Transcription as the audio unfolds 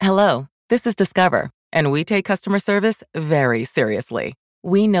Hello, this is Discover, and we take customer service very seriously.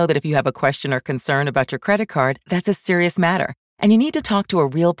 We know that if you have a question or concern about your credit card, that's a serious matter, and you need to talk to a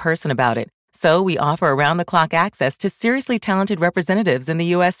real person about it. So we offer around-the-clock access to seriously talented representatives in the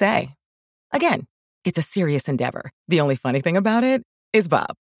USA. Again, it's a serious endeavor. The only funny thing about it is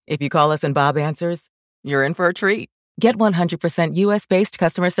Bob. If you call us and Bob answers, you're in for a treat. Get 100% US-based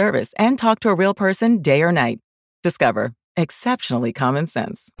customer service and talk to a real person day or night. Discover. Exceptionally common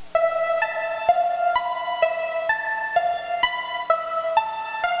sense.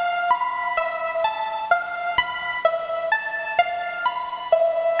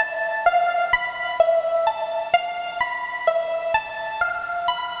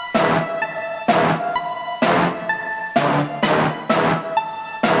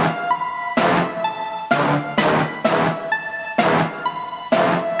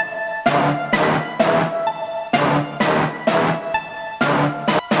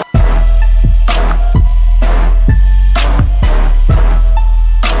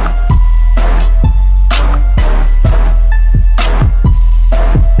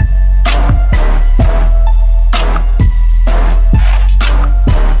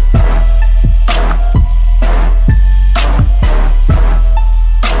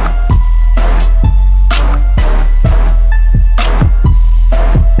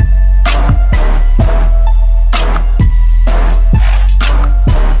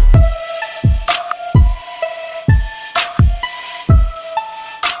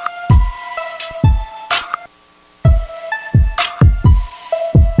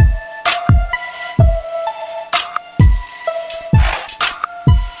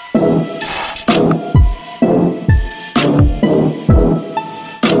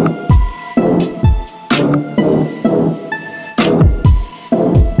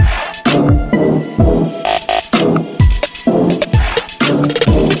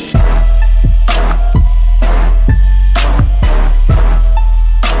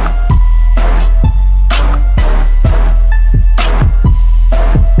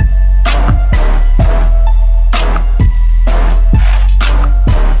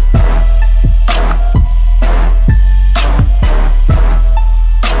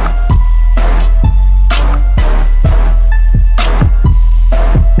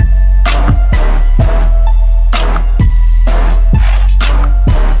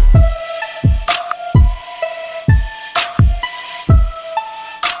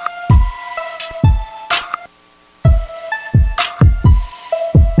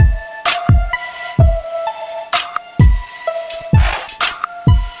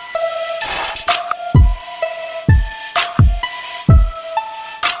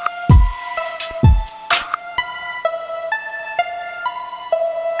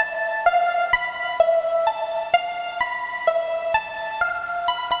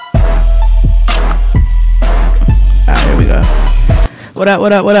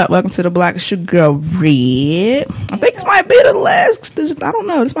 What up? Welcome to the Black Sugar Red. I think this might be the last. I don't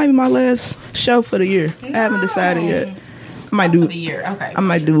know. This might be my last show for the year. I haven't decided yet. I might do for the year. Okay. I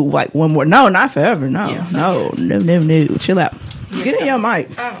might do like one more. No, not forever. No. Chill out. Get in your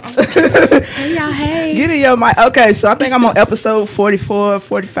mic. Hey, y'all. Hey. Get in your mic. Okay, so I think I'm on episode 44,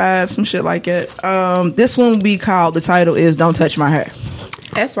 45, some shit like that. This one will be called, the title is Don't Touch My Hair.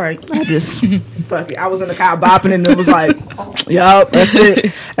 That's right. I just, fuck it. I was in the car bopping and it was like, yup, that's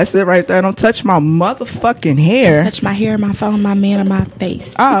it. That's it right there. Don't touch my motherfucking hair. Touch my hair, my phone, my man, or my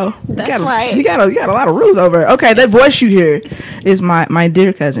face. Oh. That's right. You got a lot of rules over there. Okay, that voice you hear is my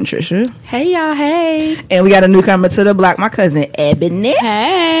dear cousin Trisha. Hey, y'all. Hey. And we got a newcomer to the block, my cousin Ebony.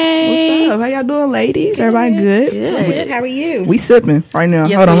 Hey. What's up? How y'all doing, ladies? Good. Everybody good? Good. How are you? We sipping right now.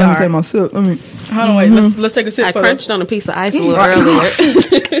 Yes, Hold on, we let me are. take my sip. Hold on, wait. Let's take a sip. I crunched on a piece of ice a little earlier.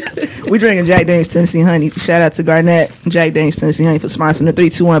 We drinking Jack Daniels Tennessee Honey. Shout out to Garnett, Jack Daniels Tennessee Honey for sponsoring the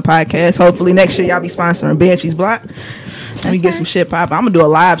 321 podcast. Hopefully next year y'all be sponsoring Banshee's Block. Let me get some shit popping. I'm gonna do a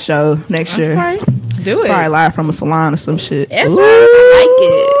live show next year. That's right. Do it. Probably live from a salon or some shit. That's Ooh. right. I like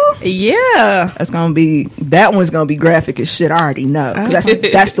it. Yeah. That one's gonna be graphic as shit. I already know. 'Cause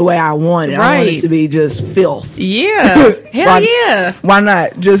that's the way I want it. I want it to be just filth. Yeah. Hell yeah. Why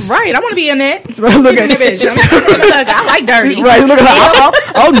not? Just Right. I want to be in that. look at Bitch. I like dirty. Right, look at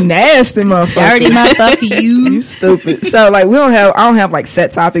oh nasty motherfucker. Dirty motherfucker, you. You stupid. So like I don't have like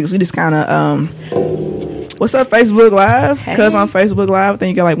set topics. We just kind of what's up, Facebook Live? Hey. Cause on Facebook Live, I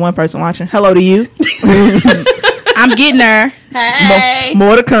think you got like one person watching. Hello to you. I'm getting her. Hey.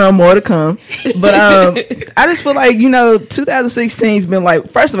 More to come. But I just feel like 2016's been like,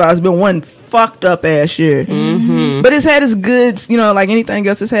 first of all, it's been one fucked up ass year. Mm-hmm. But it's had its goods, like anything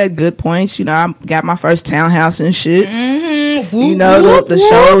else. It's had good points. I got my first townhouse and shit. Mm-hmm. You know, the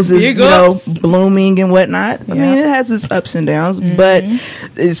shows is, Big you know, ups. blooming and whatnot. I mean, it has its ups and downs. But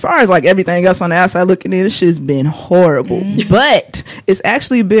as far as like everything else on the outside looking in, this shit's been horrible. But it's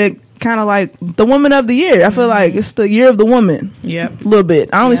actually been kind of like the woman of the year. I feel like it's the year of the woman. Yep. A little bit.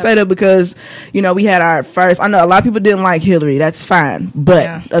 I only say that because, you know, we had our first, I know a lot of people didn't like Hillary. That's fine.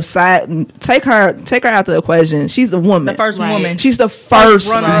 But aside, take her out the equation. She's a woman. The first woman. She's the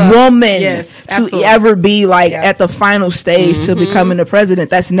first runner-up. woman Yes, to absolutely. ever be like at the final stage to becoming the president.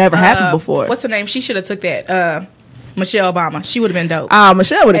 That's never happened before. What's her name? She should have took that. Michelle Obama. She would have been dope.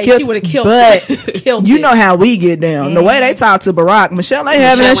 Michelle would have Hey, killed. she would've killed But it. Killed you it. know how we get down. The way they talk to Barack, Michelle ain't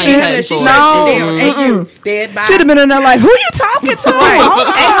having that Michelle ain't shit. cutting No, Ain't you dead by? should have been in there like, who you talking to? Hold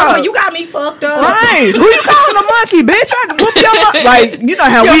Hey, on. mama, you got me fucked up. Right. Who you calling a monkey, bitch? I whoop your like, you know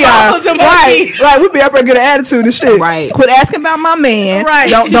how Your we are. mama's a Right. monkey. Right. We be up there get an attitude and shit. Right. Quit asking about my man. Right.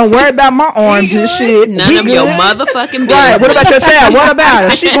 Don't worry about my arms and shit. None We of your good. motherfucking business. Right. What about your child? What about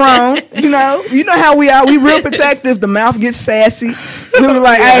her? She grown. You know how we are. We real protective. The mouth gets sassy. We were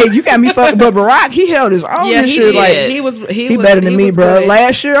like, hey, you got me fucked. But Barack, he held his own Yeah, and he shit. did. Like, He he better than me, was bro. good.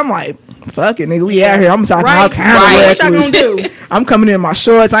 Last year, I'm like, fuck it, nigga. We out here. I'm talking all Right. kind Right. of What y'all reckless. gonna do? I'm coming in my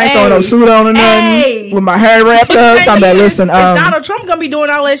shorts. I ain't Hey. throwing no suit on or nothing. Hey. With my hair wrapped up. Talking about, listen, Is Donald Trump gonna be doing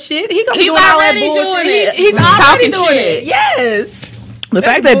all that shit? He gonna be He's doing all that already bullshit. doing it. He's already Talking doing shit. it. Yes. the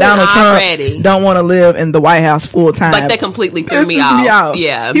fact that Donald Already. Trump don't want to live in the White House full time. Like, that completely threw me pisses off.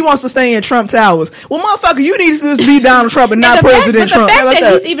 Yeah. He wants to stay in Trump Towers. Well, motherfucker, you need to just be Donald Trump and not And the President fact, Trump. But How the about fact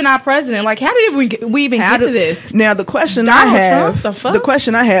that that? he's even our president, like, how did we even How get to do- this? Now the question Donald I have, Trump, the fuck? the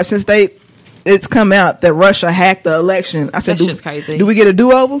question I have, since it's come out that Russia hacked the election. I said, That shit's crazy. do we get a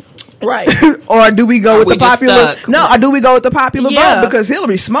do-over? Right. Or do we go with we the just popular? stuck? No, or do we go with the popular Yeah. vote? Because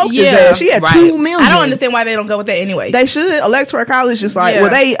Hillary smoked his Yeah. ass. She had Right. 2 million. I don't understand why they don't go with that anyway. They should. Electoral college just like, Yeah.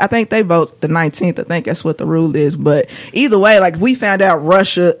 well, I think they vote the 19th. I think that's what the rule is. But either way, like, we found out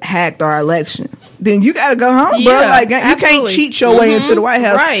Russia hacked our election. Then you got to go home, bro. Yeah, Like, you can't absolutely. cheat your way into the White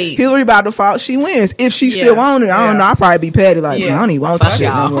House. Right. Hillary by default, she wins. If she's still Yeah. on it, I don't Yeah. know. I'll probably be petty. Like, Yeah. I don't even want this shit no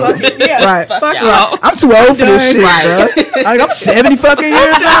y'all. more. yeah. Right. Fuck y'all. y'all. I'm too old for this shit, Right. bro. Like, I'm 70 fucking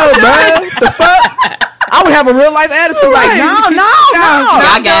years old, bro. The fuck? I would have a real life attitude. Like, no.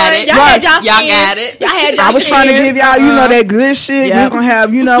 Y'all got it. Y'all Right. had y'all Y'all skins. got it. Y'all had y'all I was trying to give y'all, that good shit. Yep. We was gonna have,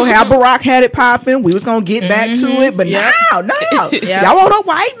 how Barack had it popping. We was gonna get back to it, but Yep. no. Yep. Y'all want a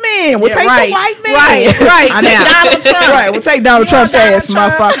white man? We'll Yeah, take right. the white man. Right. I Take know. Donald Trump. Right. We'll take Donald You want Trump's ass,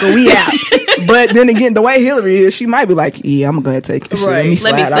 Donald Trump? motherfucker. We out. But then again, the way Hillary is, she might be like, yeah, I'm gonna take this shit. Right. Let me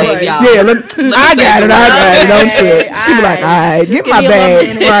Let me slide save out. y'all. Yeah, I got it. I don't Okay, trip. She be like, all alright. right, Just get give my me a little bag.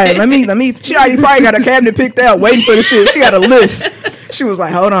 minute. Right. Let me. She already probably got a cabinet picked out, waiting for the shit. She got a list. She was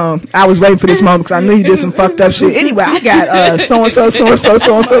like, hold on. I was waiting for this moment because I knew he did some fucked up shit. Anyway, I got so-and-so for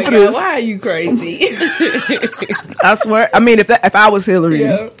this. Why are you crazy? I swear. I mean, if I was Hillary,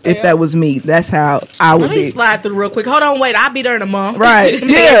 if that was me, that's how I would Let me be. slide through real quick. Hold on, wait. I'll be there in a month. Right. Give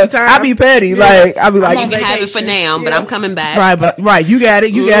me Yeah. extra time. I'd be petty. Like, I'd be like, You can have it for now, but I'm coming back. right, but right, you got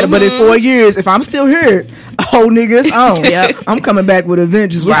it. But in 4 years, if I'm still here, whole niggas on. Yep. I'm coming back with a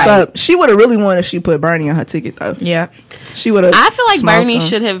vengeance. What's Right. up? She would have really won if she put Bernie on her ticket, though. Yeah. She would have. I feel like Bernie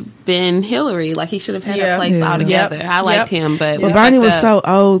should have been Hillary. Like, he should have had Yeah. a place Yeah. altogether. Yep. I liked Yep. him, but But Bernie was so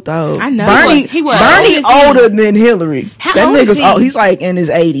old, though. I know. Bernie, He was. Bernie How old is he? older than Hillary. How that old is nigga's he? old. He's like in his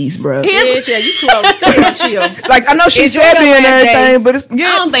 80s, bro. Yeah, you too old to stay and chill. Like, I know she Enjoy said your me and last everything, days. but it's I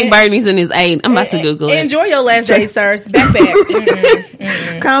yeah. don't think Bernie's in his 8. I'm about to Google it. Enjoy your last days, sir. Back.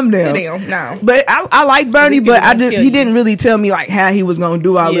 Calm down. Sit down. No. But I like Bernie, These people but gonna kill he you. didn't really tell me like how he was gonna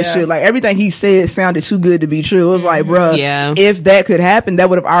do all this Yeah. shit. Like everything he said sounded too good to be true. It was like, bruh, Yeah. if that could happen, that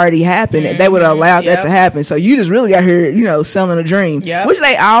would have already happened. And they would have allowed that Yep. to happen. So you just really got here, selling a dream. Yep. Which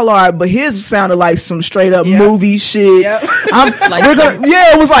they all are, but his sounded like some straight up Yep. movie shit. Yep. Like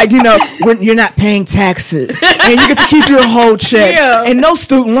It was like, when you're not paying taxes and you get to keep your whole check Yeah. and no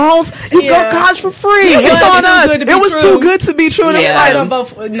student loans, you go Yeah. to college for free. It It's was on too us. good to be It was true. too good to be true. And it was Yeah. like, I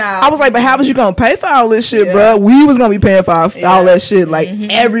both. Nah. I was like, but how was you gonna pay for all this shit, Yeah. bro? We was gonna be paying for all Yeah. that shit. Like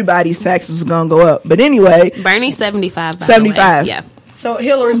everybody's taxes was gonna go up. But anyway, Bernie's 75. By 75. The way. Yeah. So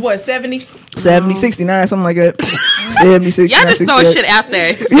Hillary's what, 70? 70, 69, something like that. 70, 69, Y'all just throwing 68. shit out there.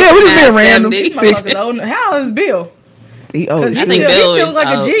 Yeah, we just being random. 70. Motherfuckers old. How old is Bill? He old. Because as he think shit. still, Bill he feels is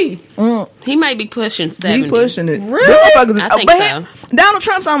like old. a G. He might be pushing 70. He pushing it. Really? Them motherfuckers is- I think but so. Donald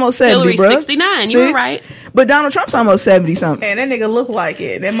Trump's almost 70, Hillary's bro. 69. You See? were right. But Donald Trump's almost 70 something. And that nigga look like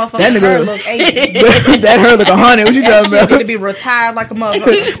it. That motherfucker That nigga- look 80. That hurt like 100. What you That talking shit need to about? be retired like a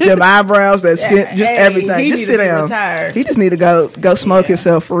motherfucker. Them eyebrows, that skin, just Hey, everything. he Just need sit to be down. retired. He just need to go smoke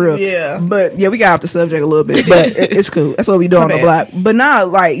himself for real. Yeah. But yeah, we got off the subject a little bit, but it's cool. That's what we do on the bad. block. But now,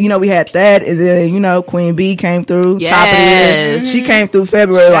 like, you know, we had that, and then, you know, Queen B came through. Top of the year. Yes. She came through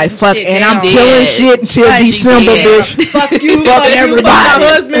February, like, fuck, shit and down. I'm She killing did. shit until Like, she December, did. bitch. Fuck you, Fucking fuck you, everybody. fuck my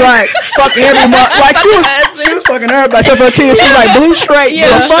husband. Right. Fuck everybody. Like, she was fucking everybody except for her kids. She was like, blue straight. Yeah,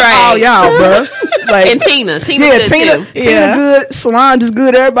 Yeah, blue fuck straight. all y'all, bro. Like, And Tina yeah, good Tina too. Yeah. good. Solange is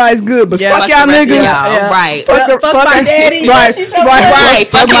good. Everybody's good. But Yeah, fuck Fuck y'all the rest of niggas. y'all. Yeah. Right. Fuck my daddy. Right, She right, showed right. me. Right.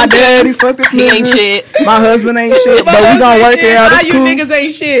 Fuck my Fuck him daddy. Fuck this He nigga. ain't shit. My husband ain't shit. My But we husband gonna ain't work shit. it out. All It's you cool. niggas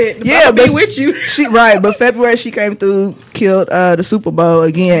ain't shit. Yeah, I'll be but with you. She right, but February she came through, killed the Super Bowl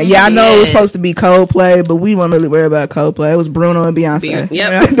again. Yeah, I know it was did. supposed to be Coldplay, but we weren't really worried about Coldplay. It was Bruno and Beyonce.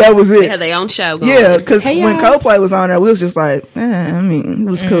 Yep. That was They it. had their own show going. Yeah, because Hey, when y'all. Coldplay was on there, we was just like, I mean, it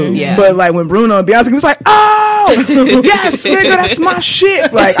was cool. Yeah. But like when Bruno and Beyonce, we was like, oh, yes, nigga, that's my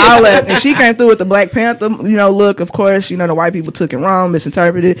shit. Like all that, and she came through with the Black Panther, look. Of course, the white people took it wrong,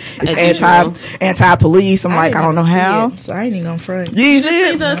 misinterpreted. It's As usual. anti police. I'm like, I don't know how. So I ain't even gonna front. You see See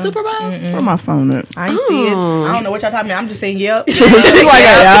it? the Super Bowl? Where my phone at? I ain't see it. I don't know what y'all talking about. I'm just saying, yep. She's like,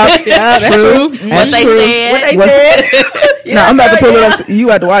 yeah, that's true. What That's they true. said. What they What- said. No, I'm about to pull it up. You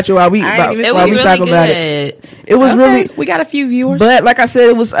have to watch it while we I ain't even It while was we really talk good. about it. It was really, We got a few viewers. but like I said,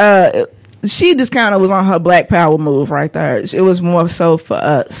 it was she just kind of was on her Black Power move right there. It was more so for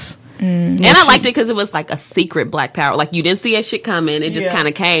us. And I liked it because it was like a secret Black Power. Like you didn't see that shit coming. It just Yeah. kind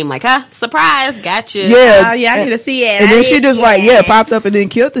of came like, surprise, gotcha. Yeah, Oh, yeah, I need to see it. And then she just popped up and then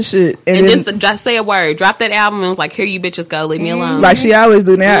killed the shit. And then just say a word, drop that album, and was like, "Here you bitches go, leave me alone." like she always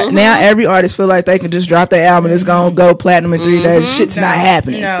do now. Now every artist feel like they can just drop their album and it's gonna go platinum in 3 days. Shit's not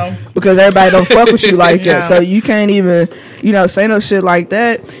happening. No. Because everybody don't fuck with you like that. No. So you can't even, say no shit like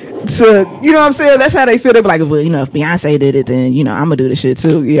that. To you know what I'm saying? That's how they feel. They be like, well, if Beyonce did it, then I'm gonna do the shit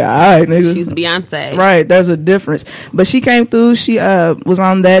too. Yeah, all right, nigga. She's Beyonce, Right, there's a difference. But she came through. She was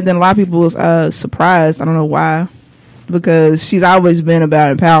on that. Then a lot of people was surprised. I don't know why, because she's always been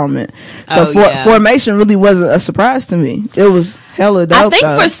about empowerment. So Oh, yeah. Formation really wasn't a surprise to me. It was hella dope. I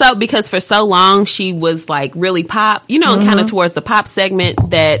think though. because for so long she was like really pop, and kind of towards the pop segment,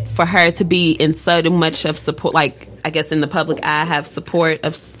 that for her to be in so much of support, like I guess in the public eye, have support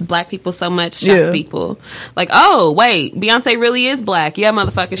of Black people so much, shocked Yeah. people. Like, oh wait, Beyonce really is Black. Yeah,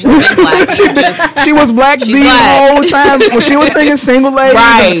 motherfucker, she's been Black. You just- She was black She's the black. whole time when she was singing "Single Ladies,"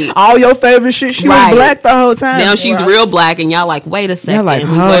 Right. and all your favorite shit. She Right. was black the whole time. now she's real Black, and y'all like, wait a second, They're like, we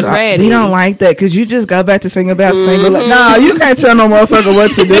hold wasn't on. ready. We don't like that because you just go back to singing about single. Nah, you can't tell no motherfucker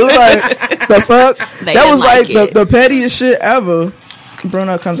what to do. Like the fuck. They That didn't was like it. the pettiest shit ever.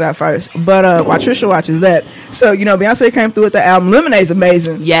 Bruno comes out first, but while Trisha watches that, so Beyonce came through with the album. Lemonade's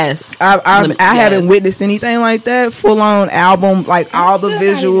amazing. Yes, I Yes. haven't witnessed anything like that. Full on album, like all the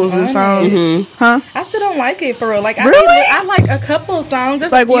still visuals and songs. Huh? I still don't like it for real. Like Really? I like a couple of songs.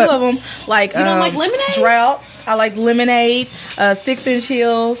 There's Like a few what? of them. Like You don't like Lemonade? Drought. I like Lemonade. 6-inch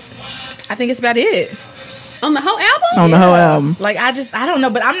Heels. I think it's about it. on the whole album. On the whole album. Like I don't know,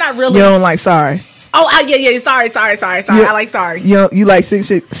 but I'm not really. You don't like Sorry. Oh, yeah. Sorry. Yeah. I like Sorry. You like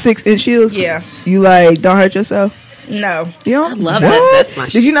 6-inch heels? Yeah. You like Don't Hurt Yourself? No. You don't? I love What? that. That's my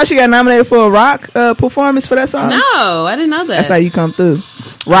Did you know she got nominated for a rock performance for that song? No, I didn't know that. That's how you come through.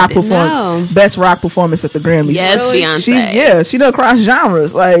 Rock didn't performance, know. best rock performance at the Grammys. Yes, Really? Beyonce. She done cross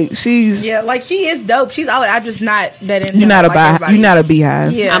genres. Like she's Yeah, like she is dope. She's all. I'm just not that into. you're not her a like everybody. you're not a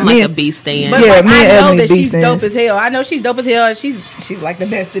beehive. Yeah. I'm Me like a and- bee stand. But Yeah, like, me and I know Ebony that B she's stands. dope as hell. I know she's dope as hell. And she's like the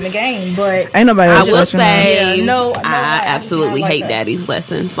best in the game. But Ain't nobody I else will touching her. say, Yeah, no, I absolutely I like hate that. Daddy's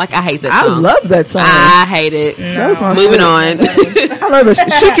Lessons. Like, I hate that I song. love that song. I hate it. That was my Moving shit. on. I love it.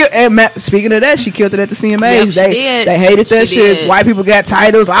 She killed. And speaking of that, she killed it at the CMAs. Yep, she did. They hated that She shit. did. White people got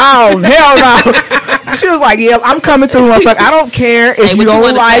titles. Oh hell no. She was like, "Yeah, I'm coming through, motherfucker. I don't care Say if you what you don't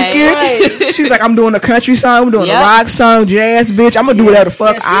wanna like say." it." She's like, "I'm doing a country song. I'm doing Yep. a rock song, jazz, bitch. I'm gonna do whatever the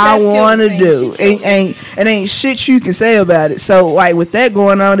fuck Yeah, she I does kill want to the do. thing. She Ain't shit you can say about it." So like with that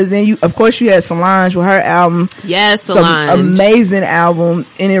going on, and then of course you had Solange with her album. Yes, Some Solange. amazing album,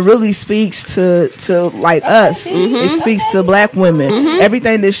 and it really speaks to like us. It speaks to Black women.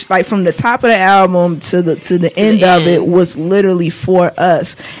 Everything that like from the top of the album to the end of it end. was literally for us.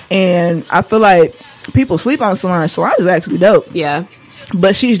 And I feel like people sleep on Solange. Solange is actually dope, Yeah.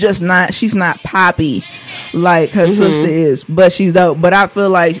 but she's not poppy like her sister is. But she's dope. But I feel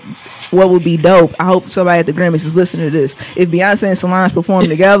like what would be dope? I hope somebody at the Grammys is listening to this. If Beyonce and Solange perform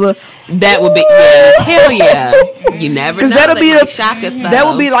together, that would be hell yeah. You never know. That'll be shock us. That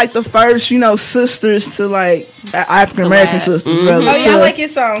would be like the first, sisters to like African American sisters. Brother, oh yeah, I like your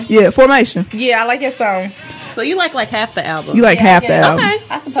song. Yeah, Formation. Yeah, I like your song. So you like half the album? You like half the album? Okay,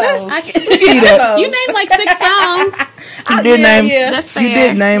 I suppose. You named like 6 songs. You did name. That's fair. You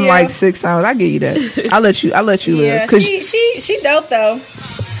did name like 6 songs. I give you that. I'll let you live. Cause she dope though.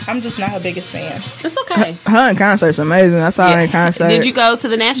 I'm just not her biggest fan. It's okay. Her in concert's amazing. I saw her in concert. Did you go to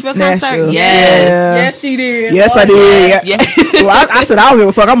the Nashville concert? Yes. Yes, she did. Yes, I did. Yes. Well, I said I don't give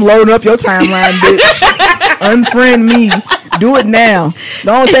a fuck. I'm loading up your timeline, bitch. Unfriend me. Do it now.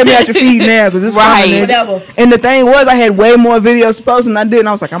 Don't take me out your feed now because it's coming. Whatever. And the thing was, I had way more videos to post than I did, and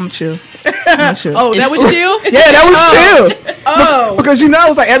I was like, I'm gonna chill. Oh, that was chill? Yeah, that was chill. Oh. Because it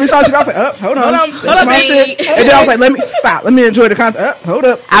was like every song I was like, hold on. That's my shit. And then I was like, let me stop. Let me enjoy the concert. Hold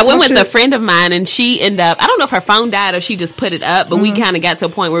up. I went with a friend of mine and she ended up, I don't know if her phone died or she just put it up, but we kind of got to a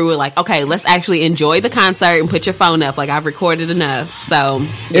point where we were like, okay, let's actually enjoy the concert and put your phone up. Like, I've recorded enough. So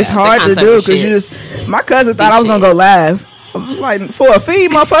it's hard to do because my cousin thought I was going to go live. I was like, for a fee,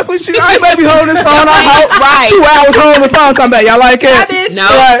 motherfucker, I ain't maybe holding this phone. Right. 2 hours holding the phone. Come back. Y'all like it? I did. No.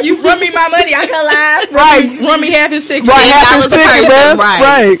 Right. You run me my money. I come live. Run me half his ticket. Right, half his ticket, bro.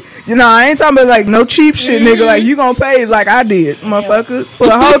 Right. I ain't talking about like no cheap shit, nigga. Like you gonna pay like I did, motherfucker, for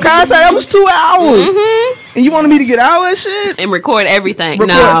the whole concert. That was 2 hours, and you wanted me to get all that shit and record everything.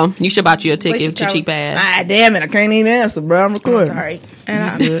 No, you should bought you a ticket with your cheap ass. Ah, damn it, I can't even answer, bro. I'm recording. Sorry,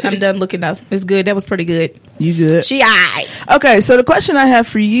 and I'm done looking up. It's good. That was pretty good. You good? She aight. Okay, so the question I have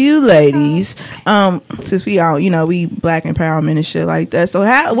for you, ladies, since we all, we black empowerment and shit like that. So,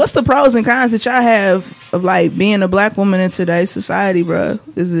 what's the pros and cons that y'all have of like being a black woman in today's society, bro?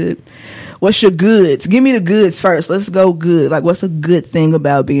 What's your goods? Give me the goods first. Let's go good. Like, what's a good thing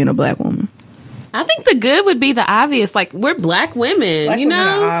about being a black woman? I think the good would be the obvious. Like, we're black women, Black women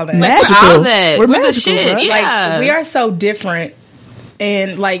are all that. Like, Magical. we're all that. We're the magical, shit. right? Yeah. Like, we are so different,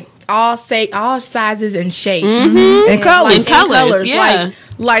 and like all sizes and shapes And colors. And colors, yeah.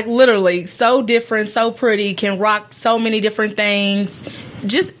 Like literally so different, so pretty, can rock so many different things.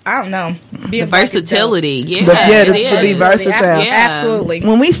 Just I don't know, The versatility, yeah, to be versatile. Yeah. Absolutely.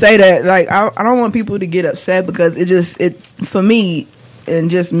 When we say that, like, I don't want people to get upset because it for me,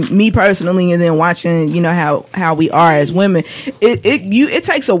 and just me personally, and then watching, how we are as women, it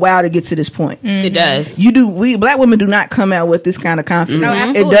takes a while to get to this point. It does. We black women do not come out with this kind of confidence. No, it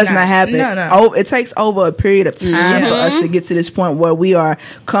absolutely does not happen. No. It takes over a period of time for us to get to this point where we are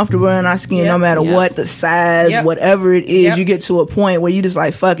comfortable in our skin, no matter what the size, whatever it is. You get to a point where you just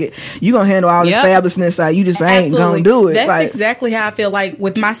like, fuck it, you gonna handle all this fabulousness. Like, you just ain't gonna do it. That's like, exactly how I feel like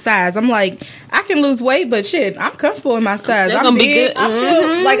with my size. I'm like, I can lose weight, but shit, I'm comfortable in my size. I'm gonna big. be good. I'm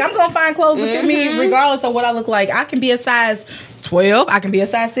still like, I'm gonna find clothes that fit me regardless of what I look like. I can be a size 12, I can be a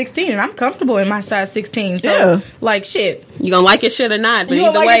size 16, and I'm comfortable in my size 16. So, like, shit. You gonna like it shit or not, but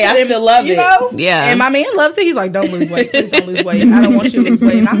either like way, I still love it. Yeah. And my man loves it. He's like, don't lose weight. Please don't lose weight. I don't want you to lose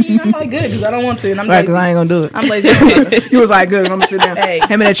weight. And I'm like, good, because I don't want to. And I'm right, because I ain't gonna do it. I'm lazy. You was like, good, I'm gonna sit down. Hey.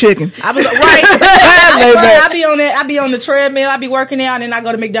 Hand me that chicken. I was right. I be on the treadmill. I be working out, and then I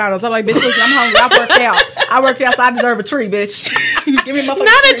go to McDonald's. I'm like, bitch, listen, I'm hungry. I worked out, so I deserve a treat, bitch. Give me my fucking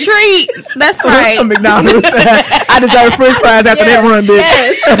Not a treat. That's right. Some McDonald's. I deserve French fries after that run, bitch.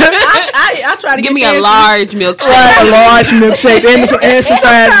 Yes. I try to give me fancy. a large milkshake. Right, a large milkshake and some fries,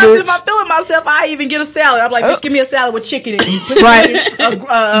 Sometimes bitch. if I'm feeling myself, I even get a salad. I'm like, bitch, give me a salad with chicken in it.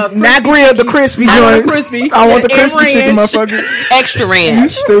 Right. Not grilled, the crispy I want joint. the crispy. I want the And crispy chicken, ranch. motherfucker. Extra You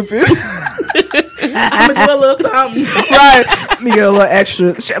ranch. stupid. I'm gonna do a little something. Right. Let me get a little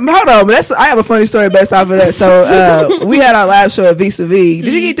extra. Hold on, but I have a funny story based off of that. So we had our live show at Vis-a-Vis.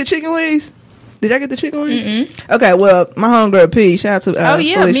 Did you eat the chicken wings? Did I get the chicken wings? Mm-hmm. Okay, well, my homegirl P, shout out to Oh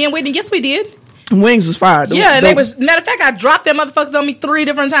yeah, Felicia. me and Whitney. Yes, we did. Wings was fire. Yeah, they was. Matter of fact, I dropped them motherfuckers on me 3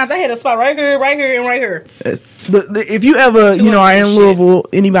 different times. I had a spot right here, and right here. If you ever, are in Louisville,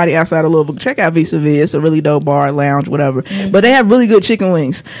 anybody outside of Louisville, check out Vis-a-Vis. It's a really dope bar, lounge, whatever. Mm-hmm. But they have really good chicken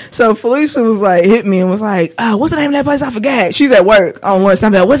wings. So Felicia was like, hit me and was like, what's the name of that place? I forgot. She's at work on lunch.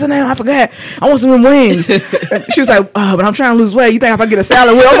 I'm like, what's the name? I forgot. I want some of them wings. She was like, but I'm trying to lose weight. You think if I get a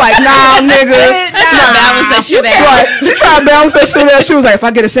salad with? I was like, nah, nigga. Balance that shit out. Right. She tried to balance that shit out. She was like, if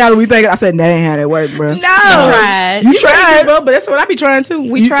I get a salad, we think. I said, that ain't how that work, bro. No, You tried, bro, but that's what I be trying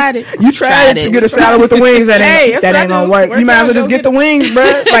to. We tried it. You tried to get a salad with the wings. That ain't gonna work. You might as well just get the wings, bro.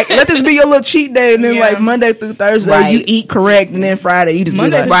 Like, let this be your little cheat day, and then like Monday through Thursday you eat correct, and then Friday you just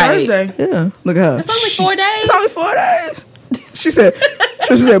Monday be like, through Thursday. yeah. Look at her. It's only 4 days. It's only 4 days. She said,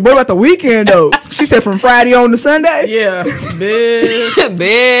 She said, what about the weekend, though? She said, from Friday on to Sunday? Yeah.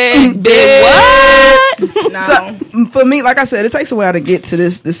 Big. What? No. So, for me, like I said, it takes a while to get to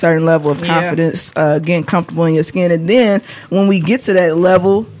this certain level of confidence, getting comfortable in your skin. And then, when we get to that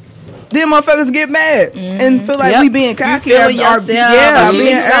level, then motherfuckers get mad and feel like we being cocky or being arrogant.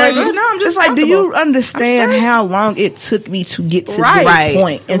 No, I'm just it's like, do you understand how long it took me to get to Right. this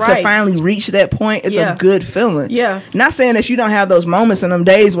point and to finally reach that point? It's a good feeling. Yeah. Not saying that you don't have those moments in them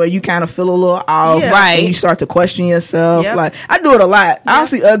days where you kind of feel a little off, Right. and you start to question yourself. Yep. Like, I do it a lot. I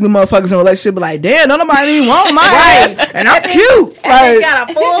see ugly motherfuckers in a relationship, but like, damn, nobody even want my ass, and I'm cute. And Like, they got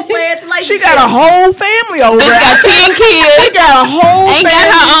a full-fledged relationship. she got a whole family over Bitch there. got 10 kids. She got a whole Ain't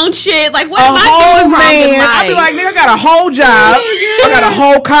family. got her own shit. Like, what A am I whole doing wrong in man. life? I be like, nigga, I got a whole job. I got a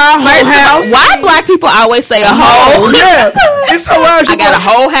whole car, whole house. Why black people always say a whole? Yeah, it's so wild. I got a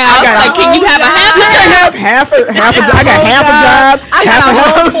whole house. got a Like, can you have a half? You can have half a job. I got half a job, I half a got a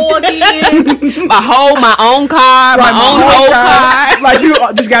whole house. 4 kids. My own car, my own whole car. Like, you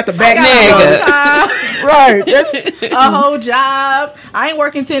just got the back. Nigga. Right. That's A whole job. I ain't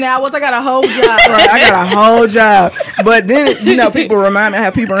working 10 hours. I got a whole job. right. I got a whole job. But then, people remind me, I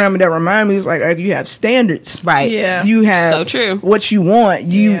have people around me that remind me, it's like, you have standards. Right. Yeah. You have So true. what you want,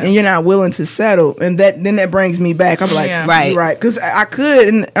 and you're not willing to settle, and that brings me back. I'm like, Yeah. Right. you're right, because I could,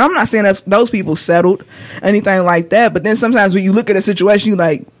 and I'm not saying that those people settled, anything like that. But then sometimes when you look at a situation, you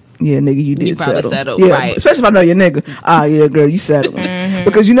like, yeah, nigga, you did probably settle. settled, Yeah, right. especially if I know your nigga. Yeah, girl, you settled.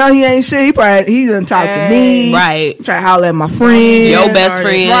 Because he ain't shit. He done talk to me, Right. Try to holler at my friend, Your best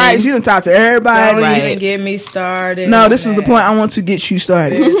friend. right? She done talk to everybody. Don't Right. even get me started. No, this is the point. I want to get you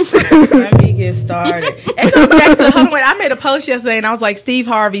started. Let me get started. It goes back to I made a post yesterday and I was like, Steve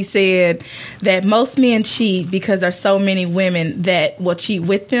Harvey said that most men cheat because there's so many women that will cheat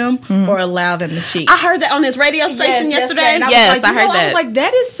with them or allow them to cheat. I heard that on this radio station yesterday. And Yes, I heard I that. was like,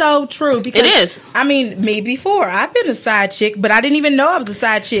 that is so true. Because, It is. I mean, me before, I've been a side chick, but I didn't even know I was a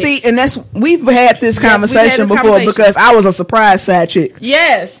side chick. See, and we've had this we've had conversation this before conversation. because I was a surprise side chick.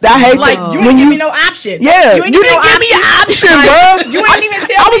 Yes. I hate like, that. you When ain't give you- me no option. Yeah, You ain't you give didn't give me an option, bro. You ain't even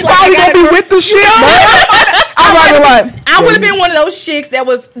tell I me. was probably gonna be with the shit, bro. I'm like, I would have been one of those chicks that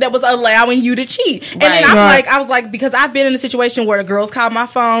was allowing you to cheat. And then Right. I was like, because I've been in a situation where the girls called my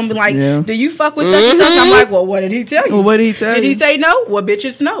phone, been like, Yeah. do you fuck with such and such? I'm like, well, what did he tell you? Well, what did he tell Did you? he say no? Well,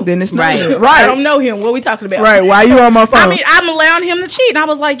 bitches, no. Then it's not Right. it. I Right. don't know him. What are we talking about? Right. Why you on my phone? I mean, I'm allowing him to cheat. And I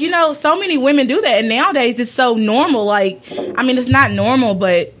was like, so many women do that. And nowadays it's so normal. Like, I mean, it's not normal,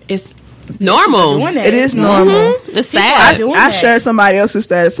 but it's Normal. doing that. it is normal. It's People sad. are doing I that. shared somebody else's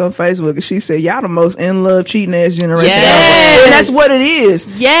status on Facebook, and she said, "Y'all the most in love cheating ass generation." Yes. ever." And that's what it is.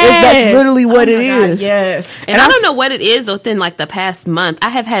 Yes. That's literally what Oh it my God, is. yes. And I don't know what it is within like the past month. I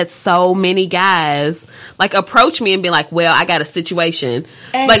have had so many guys like approach me and be like, "Well, I got a situation.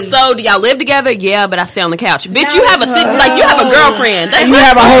 Hey. Like, so do y'all live together? Yeah, but I stay on the couch. Bitch, No. you have you have a girlfriend. That's You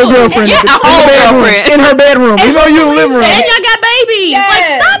have a whole girlfriend. Yeah, in a the whole bedroom, girlfriend. in her bedroom. You know you in the living room. And y'all got babies.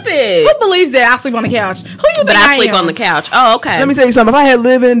 Yes. Like, stop it. Who believes that I sleep on the couch? Who you But think I sleep am? on the couch. Oh, okay. Let me tell you something. If I had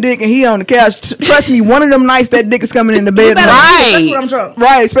living dick and he on the couch, trust me, one of them nights that dick is coming in the You bedroom. better Right. That's when I'm drunk.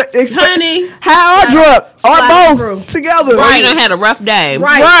 Right. Honey. How I drunk or Slide both through. together. Or you done had a rough day.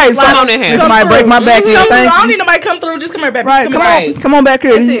 Right. Come on in here. This might break my back. Come Yeah, through. thank I don't you. need nobody come through. Just come here, baby. Right, Come come here. on, Right. come on back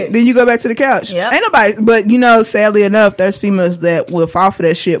here. That's Then it. you go back to the couch. Yep. Ain't nobody, but sadly enough, there's females that will fall for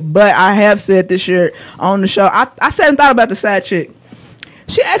that shit. But I have said this year on the show, I sat and thought about the side chick.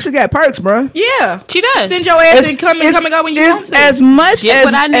 She actually got perks, bro. Yeah. She does. Send your ass and come and go when you it's want to. as much Get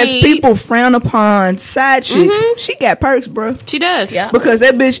what I as need. people frown upon side chicks. She got perks, bro. She does. Yeah. Because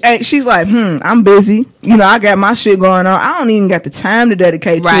that bitch ain't, she's like, I'm busy. I got my shit going on. I don't even got the time to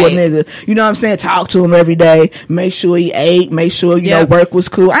dedicate to a Right. nigga. You know what I'm saying? Talk to him every day. Make sure he ate. Make sure, Yep. work was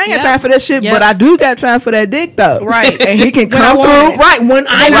cool. I ain't got Yep. time for that shit, Yep. but I do got time for that dick, though. Right. And he can When I come want through. it. Right. When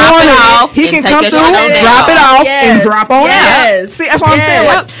I Drop want it it. off He and can take come your through, shit on down. drop it off, Yes. and drop on Yes. out. See, that's what I'm Yes. saying.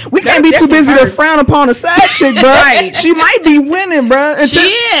 Yep. We can't That's be too busy to definitely frown upon a side chick, bro. Right. She might be winning, bro. She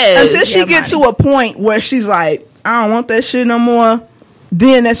is. Until she Yeah, get money. to a point where she's like, I don't want that shit no more.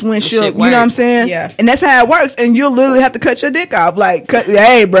 Then that's when she'll, shit you know what I'm works. saying? Yeah. And that's how it works. And you'll literally have to cut your dick off. Like,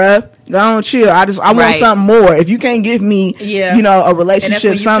 hey, bruh, don't chill. I want Right. something more. If you can't give me, Yeah. a And that's when relationship,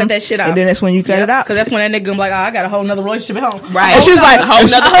 you something, cut that shit off. and then that's when you cut it out. Because that's when that nigga gonna be like, I got a whole nother relationship at home. Right. And she's like, a whole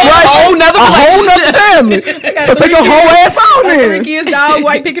nother, right, whole nother a whole relationship. nother family. So take your whole ass on Like, 3 there. kids, dog,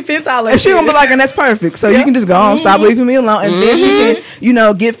 white picket fence, all that And she shit. gonna be like, and that's perfect. So you can just go on, stop leaving me alone, and then she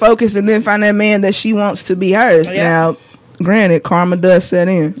can, get focused and then find that man that she wants to be hers. Yeah. Now, granted, karma does set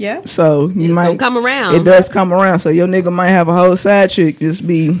in. Yeah. So you It's might gonna come around. It does come around. So your nigga might have a whole side chick. Just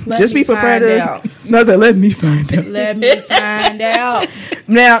be me prepared find to. out. Nothing. Let me find out. Let me find out.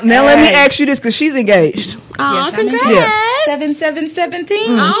 Now let me Hey. ask you this because she's engaged. Oh, Yes, I'm congrats. Yeah.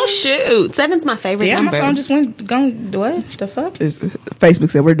 7717. Oh, shoot. 7's my favorite Damn, my number. phone just went gone. What the fuck?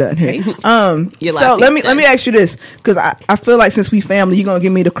 Facebook said we're done here. You're So laughing, let me ask you this because I feel like since we family, you're gonna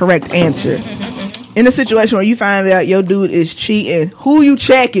give me the correct answer. In a situation where you find out your dude is cheating, who you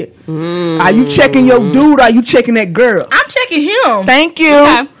checking? Are you checking your dude? Or are you checking that girl? I'm checking him. Thank you.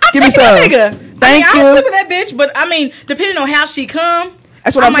 Okay. Give me Checking that some. nigga. Thank I you. don't sleep with that bitch, but I mean, depending on how she come,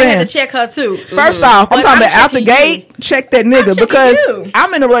 That's what I I'm might saying. have to check her too. First off, I'm But talking I'm about out the checking gate. Check that nigga checking because you.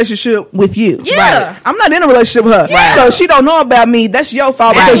 I'm in a relationship with you. Yeah. Right. I'm not in a relationship with her. Yeah. So she don't know about me. That's your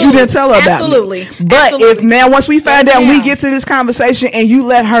fault because you didn't tell her about Absolutely. me. But Absolutely. if now once we find Go out, we down. get to this conversation and you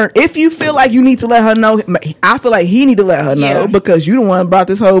let her, if you feel like you need to let her know, I feel like he need to let her know Yeah. because you the one brought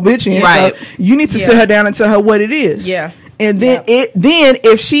this whole bitch in. Right. So you need to Yeah. sit her down and tell her what it is. Yeah. And then then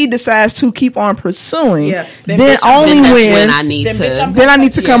if she decides to keep on pursuing, Yeah. then Then bitch, I'm- only Then that's when when I need Then bitch, to. I'm- then I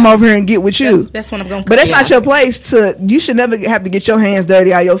need to come over here and get with you. That's when I'm going to But that's not Yeah. your place to. You should never have to get your hands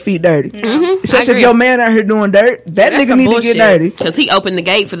dirty or your feet dirty. I Especially if agree. your man out here doing dirt. That that's nigga some need to bullshit. get dirty. Because he opened the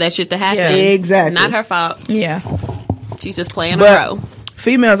gate for that shit to happen. Yeah. Exactly. Not her fault. Yeah. She's just playing a But role.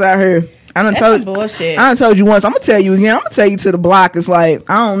 females out here, I done That's told some bullshit. I done told you once. I'm gonna tell you again. I'm gonna tell you to the block. It's like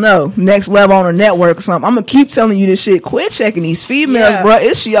I don't know, next level on a network or something. I'm gonna keep telling you this shit. Quit checking these females, Yeah. bro.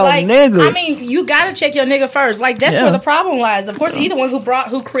 It's your Like, nigga. I mean, you gotta check your nigga first. Like that's Yeah. where the problem lies. Of course, he's the one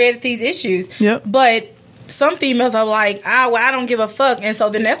who created these issues. Yep. But some females are like, well, I don't give a fuck, and so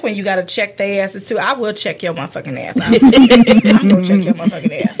then that's when you gotta check their asses too. I will check your motherfucking ass. I'm gonna check your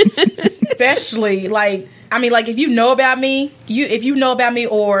motherfucking ass, especially like. I mean, like if you know about me, if you know about me,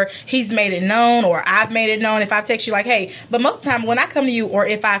 or he's made it known, or I've made it known. If I text you like, "Hey," but most of the time when I come to you, or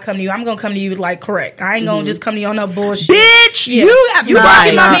if I come to you, I'm gonna come to you like correct. I ain't gonna just come to you on no bullshit. Bitch, Yeah. you got You nah,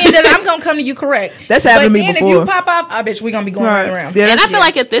 blocking nah. my man, then I'm gonna come to you correct. That's happened to But me then before. If you pop off, I bet we gonna be going Right. around. Yeah, And I that's- feel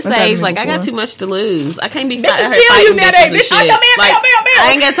like at this That's age, happened like I got before. too much to lose. I can't be Bitches fighting her kill you fighting nowadays. bitches and Bitch, shit. hush your man, Like, bill.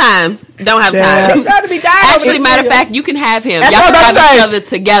 I ain't got time. Don't have Yeah. time. You gotta be dying. Actually, over matter of this fact, you can have him. That's Y'all what can I'm have each saying. other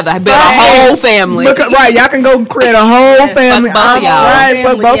together. Build a Right. whole family. Because, right, y'all can go create a whole family. both of I'm y'all. right, fuck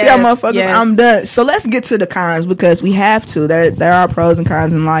Family, both y'all yes, motherfuckers. yes. I'm done. So let's get to the cons because we have to. There are pros and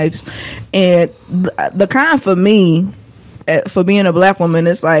cons in life, and the con for me, for being a black woman,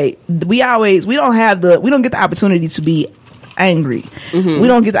 it's like we don't get the opportunity to be angry. We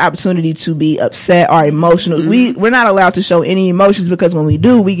don't get the opportunity to be upset or emotional. We're not allowed to show any emotions because when we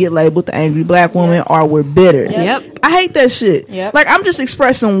do, we get labeled the angry black woman or we're bitter. Yep. I hate that shit. Yep. Like I'm just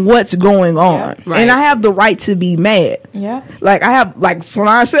expressing what's going on, Right. and I have the right to be mad. Yeah. Like I have, like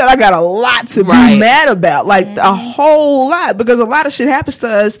Solana said, I got a lot to be Right. mad about, like a whole lot, because a lot of shit happens to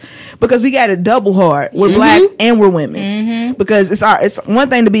us because we got it double hard. We're black and we're women because it's one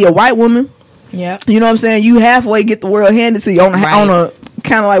thing to be a white woman. Yeah. You know what I'm saying? You halfway get the world handed to you on Right. on a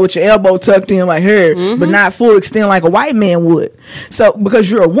kind of like with your elbow tucked in like here, but not full extent like a white man would. So because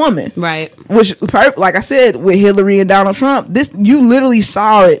you're a woman, Right. which like I said with Hillary and Donald Trump, you literally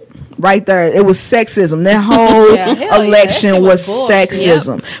saw it right there. It was sexism. That whole Yeah, hell yeah. That election shit was was bullshit.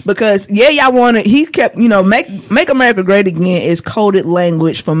 sexism because y'all wanted. He kept make America great again is coded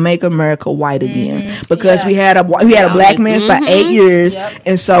language for make America white again because Yeah. we had a black man for 8 years, Yep.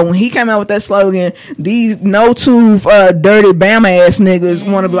 and so when he came out with that slogan, these no tooth dirty Bama ass niggas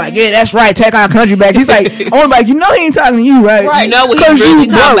want to be like, yeah, that's right, take our country back. He's like, I'm like, you know, he ain't talking to you, right? You know what 'Cause he's really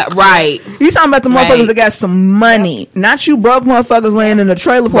you talking broke. about. Right. He's talking about the Right. motherfuckers that got some money, not you broke motherfuckers laying in a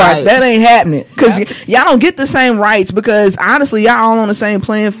trailer park. Right. That ain't happening because y'all don't get the same rights because honestly, y'all all on the same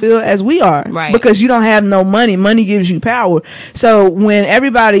playing field as we are. Right. Because you don't have no money. Money gives you power. So when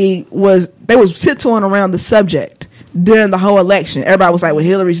everybody was tiptoeing around the subject during the whole election, everybody was like, "Well,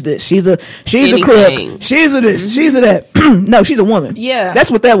 Hillary's this. She's a Anything. crook. She's a this. She's a that." No, she's a woman. Yeah. That's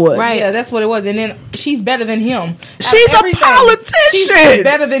what that was. Right. Yeah, that's what it was. And then she's better than him. She's a Everything. politician. She's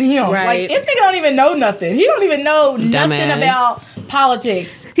better than him. Right. Like this nigga don't even know nothing. He don't even know nothing Dumbass. about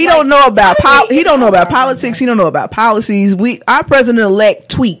politics. He Like, don't know about how do he don't know about I'm sorry. politics. He don't know about policies. Our president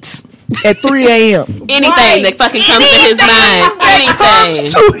elect tweets at 3 a.m. Anything Right. that fucking comes to his mind. Comes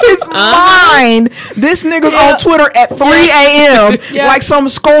Anything. to his mind. This nigga's on Twitter at 3 a.m. Yeah. like some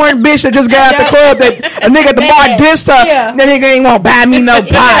scoring bitch that just got out the club that a nigga at the bar Man. dissed her. Yeah. That nigga ain't want to buy me no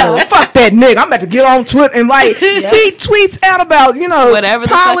bottle. Yeah. Fuck that nigga. I'm about to get on Twitter and like Yeah. he tweets out about Whatever the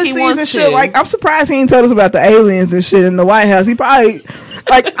fuck he policies wants and shit. to. Like I'm surprised he ain't told us about the aliens and shit in the White House. He probably.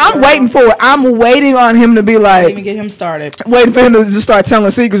 Like, I'm waiting for it. I'm waiting on him to be like, even get him started. waiting for him to just start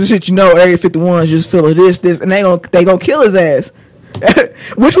telling secrets and shit. You know, Area 51 is just full of this, and they gonna kill his ass.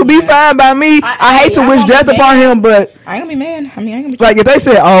 Which would be fine by me. I hate to wish death upon him, but I ain't gonna be mad. I mean, I ain't gonna be like if they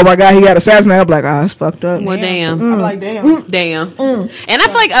said, "Oh my God, he got assassinated," I'm like, "Ah, it's fucked up." Well, damn. I'm like, damn. And I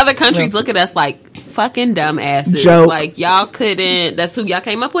feel like other countries look at us like fucking dumbasses. Joke. Like, y'all couldn't. That's who y'all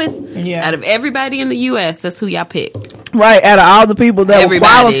came up with. Yeah. Out of everybody in the U.S., that's who y'all picked. Right, out of all the people that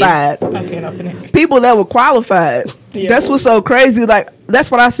Everybody. were qualified, I can't open it. people that were qualified. Yeah. That's what's so crazy. Like that's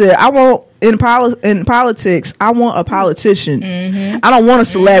what I said. I want in politics. I want a politician. I don't want a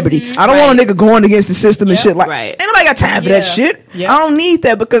celebrity. I don't want a nigga going against the system and shit. Like, ain't nobody got time for that shit. I don't need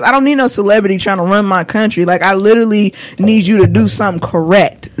that because I don't need no celebrity trying to run my country. Like I literally need you to do something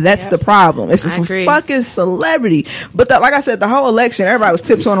correct. That's the problem. It's this fucking celebrity. But like I said, the whole election, everybody was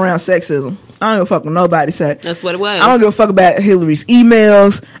tiptoeing around sexism. I don't give a fuck what nobody said. That's what it was. I don't give a fuck about Hillary's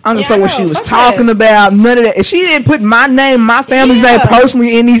emails. I don't give a fuck what she was talking about. None of that. If she didn't put my name, my family's name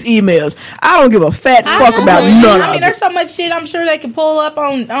personally in these emails, I don't give a fat fuck about none of it. There's so much shit I'm sure they can pull up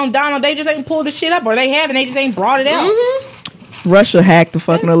on Donald. They just ain't pulled the shit up, or they haven't. They just ain't brought it out. Russia hacked the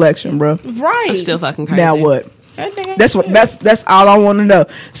fucking election, bro. Right. I'm still fucking crazy. Now what? That's all I want to know.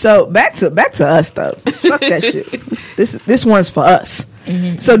 So back to us though. Fuck that shit. This one's for us.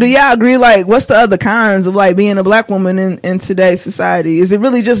 So do y'all agree? Like, what's the other kinds of like being a black woman in today's society? Is it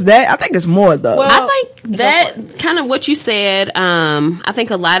really just that? I think it's more though. Well, I think that kind of what you said. I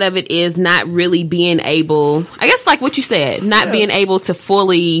think a lot of it is not really being able. I guess like what you said, not being able to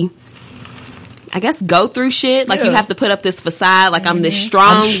fully. I guess go through shit. Like you have to put up this facade. Like I'm this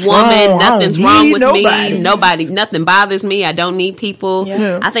strong woman. Nothing's wrong with me. Nothing bothers me. I don't need people.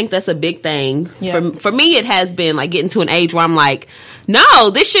 I think that's a big thing. For me, it has been like getting to an age where I'm like, no,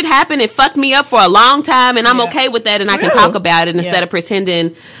 this shit happened. It fucked me up for a long time, and I'm okay with that, and I can talk about it instead of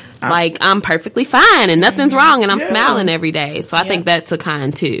pretending like I'm perfectly fine and nothing's wrong, and I'm smiling every day. So I think that's a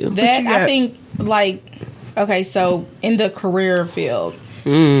kind too. That I think like okay, so in the career field.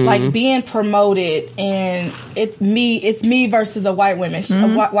 Like being promoted, and it's me versus a white woman.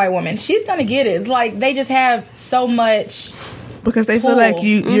 A white woman, she's gonna get it. Like they just have so much because they feel like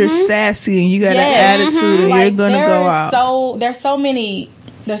you're sassy and you got an attitude, and like, you're gonna go out. So there's so many.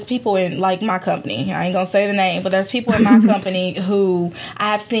 There's people in like my company. I ain't gonna say the name, but there's people in my company who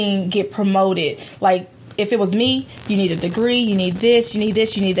I've seen get promoted. Like if it was me, you need a degree, you need this, you need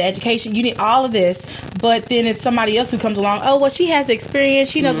the education, you need all of this. But then it's somebody else who comes along. Oh, well, she has experience.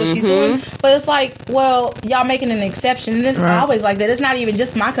 She knows what she's doing. But it's like, well, y'all making an exception. And it's always like that. It's not even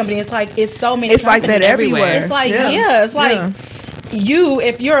just my company. It's like, it's so many It's like that everywhere. It's like, it's like...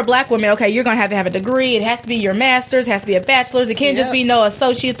 if you're a black woman, okay, you're going to have a degree. It has to be your master's, has to be a bachelor's. It can't just be no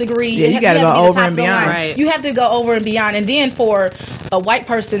associate's degree. Yeah, you got to go over and beyond. Right. You have to go over and beyond. And then for a white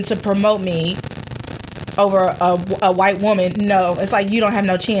person to promote me over a white woman, no, it's like you don't have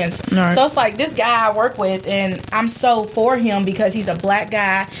no chance. Right. So it's like this guy I work with, and I'm so for him because he's a black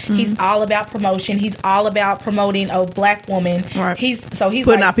guy. He's all about promotion. He's all about promoting a black woman. Right. He's putting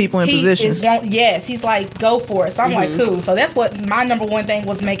like, out people in positions. He's like, go for it. So I'm like, cool. So that's what my number one thing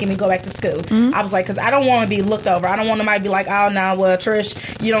was making me go back to school. I was like, because I don't want to be looked over. I don't want somebody to be like, oh no, well Trish,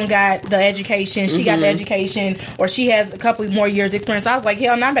 you don't got the education. She got the education, or she has a couple more years experience. So I was like,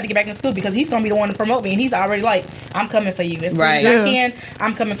 hell no, I'm about to get back in school because he's gonna be the one to promote me, and he's already like, I'm coming for you. As soon as I can,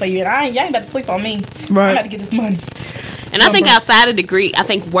 I'm coming for you. And y'all ain't about to sleep on me. Right. I'm about to get this money. And I think outside of degree, I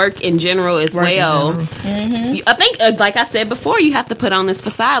think work in general as well. I think, like I said before, you have to put on this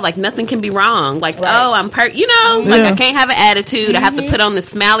facade. Like nothing can be wrong. Like, oh, I'm like I can't have an attitude. I have to put on this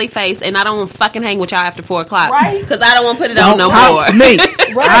smiley face, and I don't fucking hang with y'all after 4 o'clock. Right. Because I don't want to put it on no more. To me.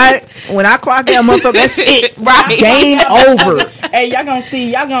 Right. When I clock that motherfucker, that's it. Right. Game over. Hey, y'all gonna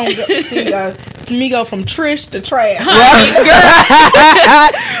see me go from Trish to trash.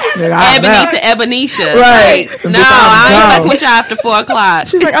 Ebony to Ebonisha. Right. Like, no, I ain't fucking with y'all after 4 o'clock.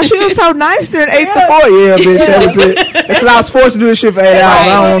 She's like, oh, she was so nice there at 8 to 4. Yeah, bitch, that was it. Because I was forced to do this shit for 8 hours. I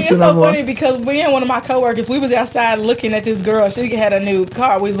don't want to no more. It's so funny because we and one of my coworkers, we was outside looking at this girl. She had a new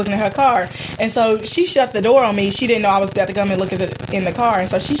car. We was looking at her car. And so she shut the door on me. She didn't know I was about to come and look at it in the car. And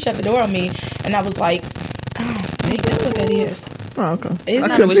so she shut the door on me. And I was like, oh, maybe that's what that is. Oh, okay. It's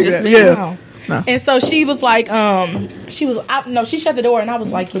not, it was just me. Yeah. No. And so she was like, she shut the door, and I was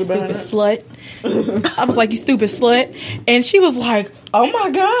like, you stupid slut. I was like, you stupid slut. And she was like, oh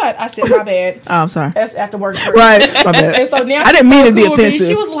my God. I said, my bad. Oh, I'm sorry. That's after work. Right, my bad. And so now I didn't mean to be offensive.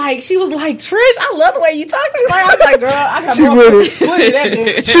 She was like, Trish, I love the way you talk to me. Like, I was like, girl, I got She's more with with that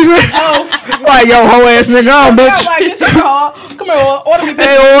bitch. She's with it. Oh, like, yo, hoe ass nigga on, bitch. I'm like, get your car. Come here, order me.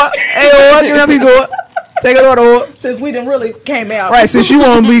 Hey, or, give me a piece of Take a order. Since we done really came out. Right, since you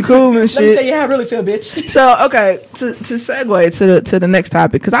want to be cool and Let me shit. tell you how I really feel, bitch. So, okay, to segue to the next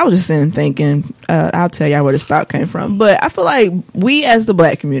topic, because I was just sitting thinking, I'll tell y'all where this thought came from. But I feel like we as the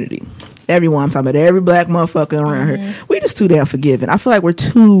black community, everyone, I'm talking about every black motherfucker around here, we just too damn forgiving. I feel like we're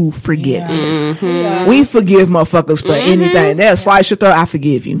too forgiving. Yeah. We forgive motherfuckers for anything. They'll slice your throat, I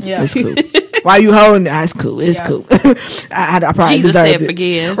forgive you. Yeah. It's cool. Why you holding it? It's cool. It's cool. I probably Jesus deserved said it.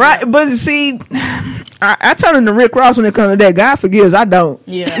 forgive. Right, but see, I turn into Rick Ross when it comes to that. God forgives, I don't.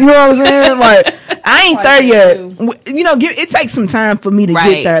 Yeah. You know what I'm saying? Like, I ain't there yet. too. You know, it takes some time for me to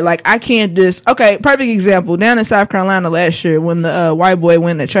get there. Like, I can't just... Okay, perfect example. Down in South Carolina last year, when the white boy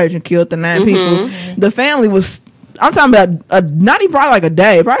went to church and killed the 9 people, the family was... I'm talking about not even probably like a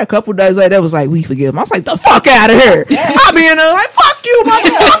day, probably a couple days later. That was like, we forgive him. I was like, the fuck out of here! I be in there like, fuck you,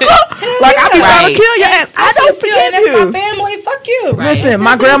 motherfucker! Like, I be trying to kill your ass. I don't forgive That's you. my family. Fuck you. Right. Listen,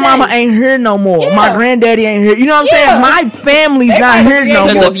 my grandmama ain't here no more. Yeah. My granddaddy ain't here. You know what I'm saying? My family's not here no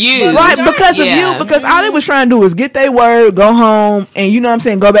Because more. of you. Right, because of Yeah. you. Because all they was trying to do was get their word, go home, and you know what I'm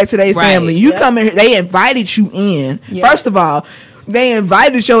saying, go back to their Right. family. You come in here, they invited you in. Yeah. First of all, they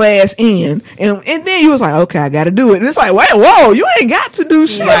invited your ass in, and then you was like, okay, I got to do it. And it's like, wait, whoa, you ain't got to do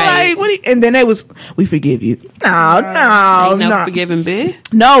shit. Right. Like, and then we forgive you. No, Ain't no no. forgiving bitch.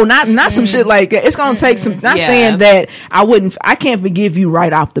 No, not some shit like that. It's gonna take some. Not Yeah. saying that I can't forgive you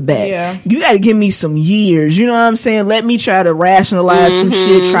right off the bat. Yeah. You got to give me some years. You know what I'm saying? Let me try to rationalize some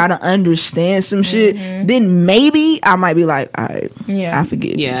shit, try to understand some shit. Then maybe I might be like, all right, Yeah. I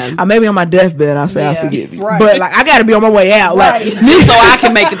forgive you. Yeah. Or maybe on my deathbed I'll say I Yeah. forgive you. Right. But like I got to be on my way out. Right. Like. So I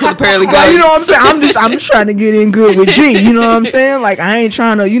can make it to the pearly gates. Like, you know what I'm saying? I'm just trying to get in good with G. You know what I'm saying? Like I ain't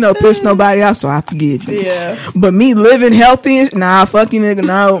trying to piss nobody off, so I forgive you. Yeah. But me living healthy, nah, fuck you, nigga.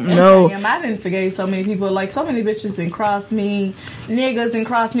 No. Damn, I didn't forgive so many people. Like so many bitches and cross me, niggas and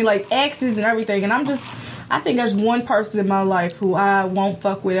cross me, like exes and everything. And I think there's one person in my life who I won't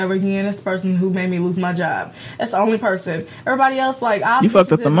fuck with ever again. This person who made me lose my job. That's the only person. Everybody else, like You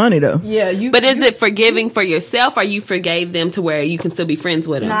fucked up the money though. Yeah, you. But is it forgiving for yourself, or you forgave them to where you can still be friends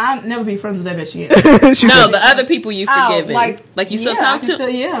with them? Nah, I'll never be friends with that bitch again. She No, said, the other people you forgiven. like you still yeah, talk I can to? tell,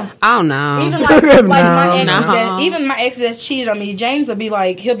 yeah. Oh no. Even like my exes No. even my ex that's cheated on me, James will be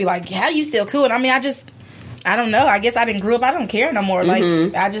like, he'll be like, how you still cool? And I mean, I don't know. I guess I didn't grow up. I don't care no more. Like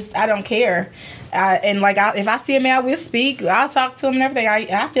I don't care. And like if I see him out, we'll speak. I'll talk to him and everything.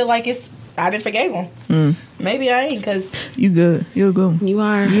 I feel like I didn't forgive him. Maybe I ain't because you good. You're good. You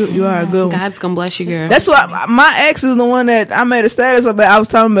are. You are a good one. God's gonna bless you, girl. That's what my ex is the one that I made a status about. I was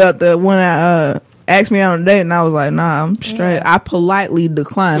talking about the one that asked me out on a date, and I was like, nah, I'm straight. Yeah. I politely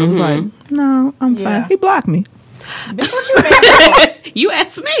declined. I was like, no, I'm fine. Yeah. He blocked me. bitch, what you mad for? You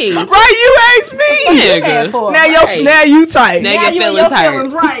asked me. Right, you asked me. You mad Nigga. for? Now now you tight. Now Now your you and feelings hurt.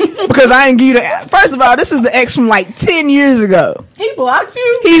 feelings right. Because I ain't give you the... First of all, this is the ex from like 10 years ago. He blocked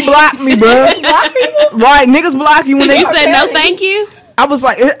you. He blocked me, bro. Block people. Right, niggas block you when they... You said no, thank you. I was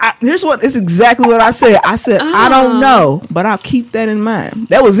like, it's exactly what I said. I said, I don't know, but I'll keep that in mind.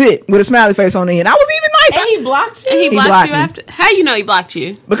 That was it, with a smiley face on the end. I was even nice. And he blocked you. And he blocked blocked you me. after. How you know he blocked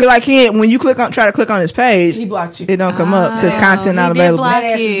you? Because I can't, when you try to click on his page, He blocked you. it don't come up. It says content not he did available. block That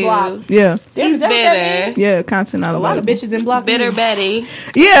ass is you. blocked. Yeah. Is that what that bitter. means? Yeah, content not A lot of available. bitches in block. Bitter me. Betty.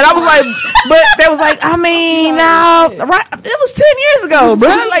 Yeah, and I was like, but that was like, I mean, no, right? It was 10 years ago, bro.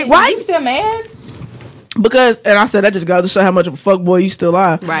 Like, why? You still mad? Because, and I said that just goes to show how much of a fuckboy you still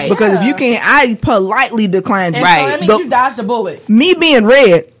are. Right. Because if Yeah. you can't, I politely declined you. And Right. So that means The- you dodged a bullet. Me being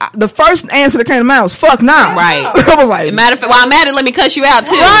red, the first answer that came to mind was fuck nah. Right. I was like, Matter of fact, while I'm at it, let me cuss you out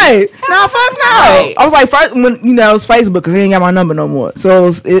too. right. Nah, fuck no. Right. I was like, first, when, it was Facebook because he ain't got my number no more. So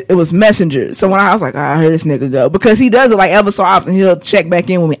it was Messenger. So when I was like, I heard this nigga go. Because he does it like ever so often. He'll check back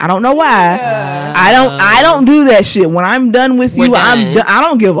in with me. I don't know why. I don't do that shit. When I'm done with We're you, I'm done. done. I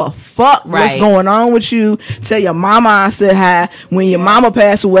don't give a fuck what's Right. going on with you. Tell your mama I said hi. When your mama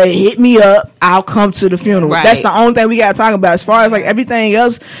passed away, hit me up. I'll come to the funeral. Right. That's the only thing we gotta talk about. As far as like everything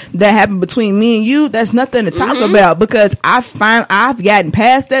else that happened between me and you, that's nothing to talk about because I've gotten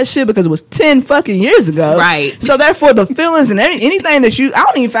past that shit because it was 10 fucking years ago. Right. So therefore the feelings and anything that I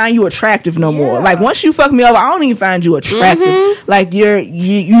don't even find you attractive no more. Like once you fuck me over, I don't even find you attractive. Like you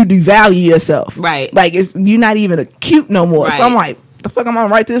devalue yourself. Right. Like you're not even a cute no more. So Right. I'm like, the fuck I'm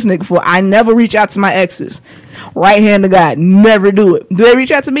gonna write to this nigga for? I never reach out to my exes. Right hand to God, never do it. Do they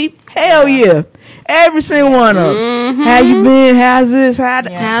reach out to me? Hell yeah. Every single one of them. How you been? How's this?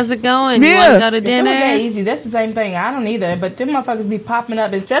 How's it going? You Yeah. want to go to If it was that dinner? easy, that's the same thing. I don't either. But them motherfuckers be popping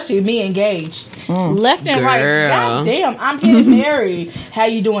up, especially me engaged. Left and right. Girl. God damn, I'm getting married. How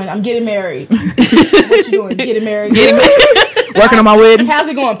you doing? I'm getting married. What you doing? Getting married. Working on my wedding. How's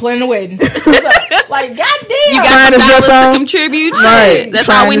it going? Planning the wedding. What's up? Like, goddamn. You Trying got to some dress dollars on. to contribute. Right. Shit. That's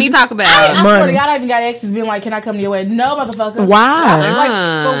Trying all we to- need to talk I about. swear money. to God, I even got exes being like, "Can I come to your wedding?" No, motherfucker.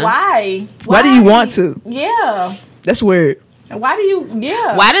 Why? But why? Why do you want to? Yeah. That's weird. Why do you?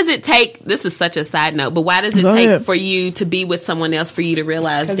 Yeah. Why does it take? This is such a side note, but why does it Go take ahead. for you to be with someone else for you to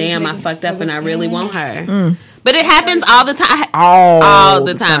realize, 'Cause damn, I it's- fucked up and I really want her? Mm. But it happens all the time. All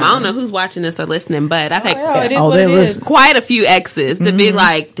the time. I don't know who's watching this or listening, but I've had Yeah, it is Oh, what they it is. listen. quite a few exes to be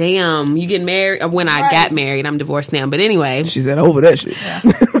like, damn, you get married. Or when I Right. got married, I'm divorced now. But anyway, She said over that shit.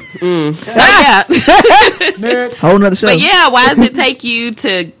 so yeah. Whole nother show. But yeah, why does it take you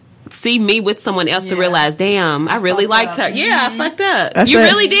to see me with someone else to Yeah. realize, damn, I really fucked liked up. her. Yeah, I fucked up. That's You it.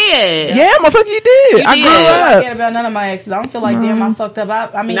 really did. Yeah, motherfucker, you did. I did. grew I don't up. forget about none of my exes. I don't feel like damn, I fucked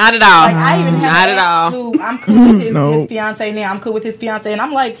up. I mean, Not at all. Like, I even have Not an at ex all. Who I'm cool with his, No. his fiance now. I'm cool with his fiance, and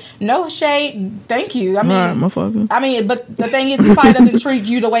I'm like, no shade, thank you. I mean, Right, motherfucker. but the thing is, he probably doesn't treat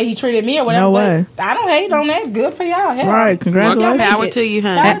you the way he treated me or whatever. No but way. I don't hate on that. Good for y'all. Hell. Right, More congratulations. power to you,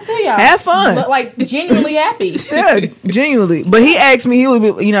 Shout honey. out to y'all. Have fun. But like genuinely happy. Yeah, genuinely. But he asked me, he would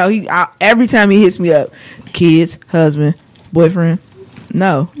be, every time he hits me up, kids, husband, boyfriend.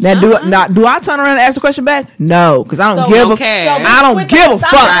 No. Now, do I turn around and ask the question back? No, because I don't So, give a okay. So I don't with give that, a stop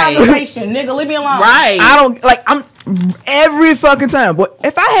fuck. the Right. conversation, nigga. Leave me alone. Right. I don't like. I'm every fucking time. But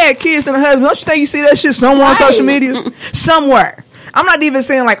if I had kids and a husband, don't you think you see that shit somewhere on Right. social media? Somewhere. I'm not even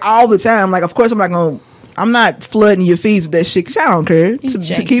saying like all the time. Like, of course, I'm not flooding your feeds with that shit because y'all don't care. To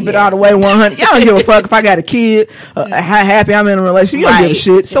janky keep it all the ass. way 100, y'all don't give a fuck if I got a kid, how happy I'm in a relationship. You don't give a Right.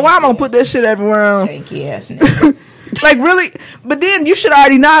 shit. So why am I gonna put that shit everywhere? Janky ass nigga. Like, really? But then you should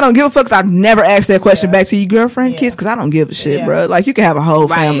already know I don't give a fuck because I've never asked that question back to you, girlfriend, kids, because I don't give a shit, Yeah. bro. Like, you can have a whole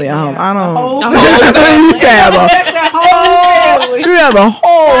Right. family at home. I don't. whole you can have you have a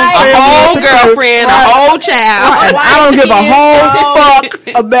whole Right. A whole family. girlfriend, a whole child. And I don't give a whole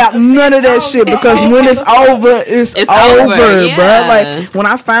fuck about none of that shit because when it's over, it's It's over, over, yeah. bro. Like, when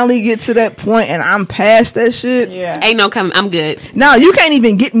I finally get to that point and I'm past that shit, Yeah. Ain't no coming. I'm good. no, you can't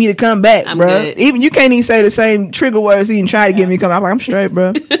even get me to come back, I'm bro. good. Even you can't even say the same trigger words. He even try to get me to come. I'm like, I'm straight,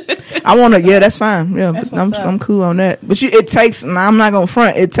 bro. I want to. Yeah, that's fine. Yeah, That's but I'm what's up. I'm cool on that. But it takes. And I'm not gonna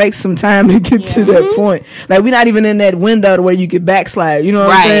front. It takes some time to get to that point. Like, we're not even in that window to where you can backslide. You know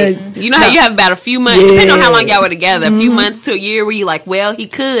what I'm Right. saying? You know how you have about a few months, Yeah. depending on how long y'all were together, a few months to a year where you like, well, he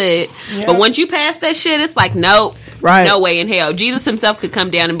could. Yeah. But once you pass that shit, it's like, nope. Right. No way in hell. Jesus himself could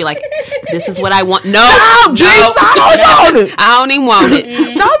come down and be like, this is what I want. No. No, Jesus, I don't want it. I don't even want it.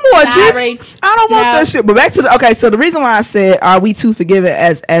 No more, Sorry. Jesus. I don't want No. that shit. But back to okay. So the reason why I said, "Are we too forgiving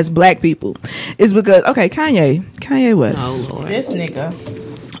as black people?" is because Kanye West. Oh, Lord. This nigga.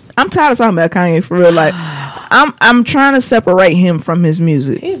 I'm tired of talking about Kanye for real. Like, I'm trying to separate him from his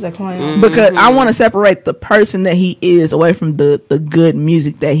music. He's a clown. Because I want to separate the person that he is away from the good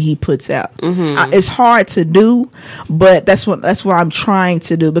music that he puts out. It's hard to do, but that's what I'm trying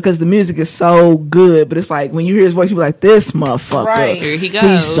to do because the music is so good. But it's like when you hear his voice, you be like, "This motherfucker, Right. Here he goes.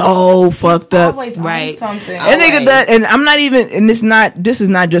 he's so fucked up." Always on Right. something. And nigga, Always. that, and I'm not even, and this is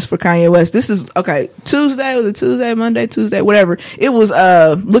not just for Kanye West. This is okay. Monday, Tuesday, whatever. It was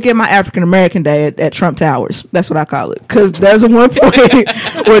look at my African American Day at Trump Towers. That's what I call it. Because there's a one point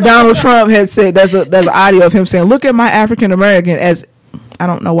where Donald Trump had said there's an audio of him saying, "Look at my African American," as I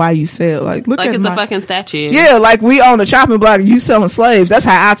don't know why you say it like look Like at it's my, a fucking statue. yeah, like we on the chopping block and you selling slaves. That's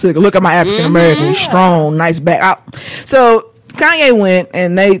how I took it. Look at my African American, strong, nice back. So Kanye went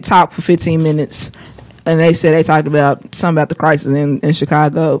and they talked for 15 minutes. And they said they talked about something about the crisis in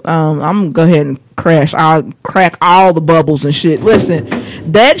Chicago. I'm gonna go ahead and crack all the bubbles and shit. Listen,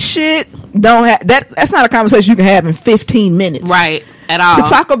 that shit don't have that's not a conversation you can have in 15 minutes. Right. At all. To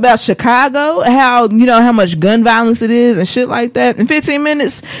talk about Chicago, how how much gun violence it is and shit like that in 15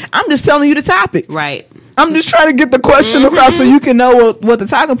 minutes, I'm just telling you the topic. Right. I'm just trying to get the question across so you can know what the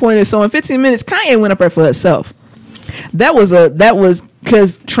talking point is. So in 15 minutes, Kanye went up there for herself. That was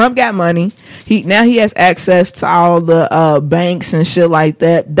because Trump got money. He has access to all the banks and shit like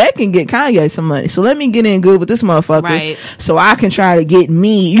that. That can get Kanye some money. So let me get in good with this motherfucker, Right. so I can try to get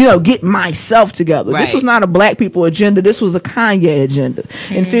get myself together. This Right. was not a black people agenda. This was a Kanye agenda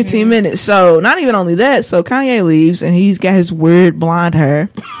in 15 minutes. So not even only that. So Kanye leaves and he's got his weird blonde hair.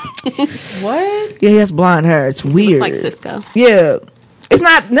 What? Yeah, he has blonde hair. It's weird. Looks like Cisco. Yeah.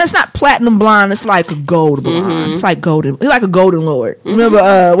 That's not platinum blonde. It's like a gold blonde. It's like golden. It's like a golden lord. Remember,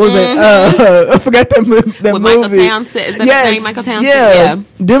 what was it? I forgot that movie. With Michael Townsend. Is that his name? Michael Townsend? Yeah. Yeah.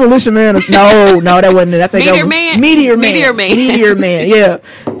 Demolition Man. No, that wasn't it. I think Meteor that was Man? Meteor Man. Meteor Man. Meteor Man.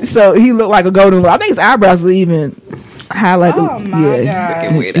 Yeah. So he looked like a golden lord. I think his eyebrows are even highlighted. Oh my yeah.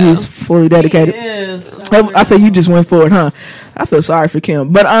 God. Freaking weirdo. He's fully dedicated. Is. I say you just went for it, huh? I feel sorry for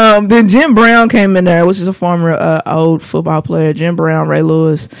Kim. But then Jim Brown came in there, which is a former old football player. Jim Brown, Ray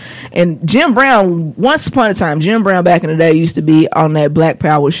Lewis. And Jim Brown, once upon a time, Jim Brown back in the day used to be on that Black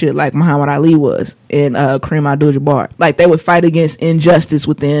Power shit like Muhammad Ali was in Kareem Abdul-Jabbar. Like, they would fight against injustice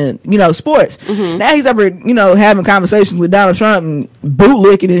within, sports. Now he's ever, having conversations with Donald Trump and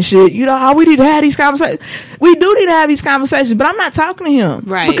bootlicking and shit. We need to have these conversations. We do need to have these conversations, but I'm not talking to him.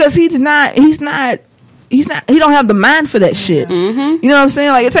 Right. Because he don't have the mind for that shit. You know what I'm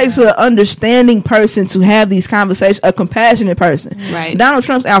saying? Like, it takes an understanding person to have these conversations, a compassionate person. Right. Donald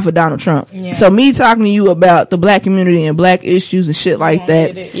Trump's out for Donald Trump. Yeah. So me talking to you about the black community and black issues and shit like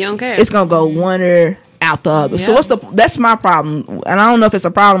that, you don't care. It's gonna go one ear out the other. So that's my problem, and I don't know if it's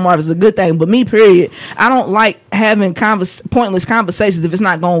a problem or if it's a good thing, but me, period, I don't like having pointless conversations if it's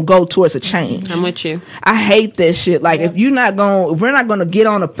not gonna go towards a change. I'm with you. I hate that shit. Like, if we're not gonna get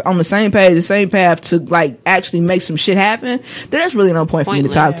on the same page, the same path to like actually make some shit happen, then there's really no point for me to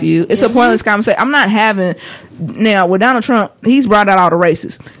talk to you. It's a pointless conversation. I'm not having now with Donald Trump. He's brought out all the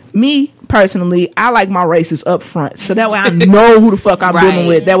races. Me personally, I like my races up front, so that way I know who the fuck I'm dealing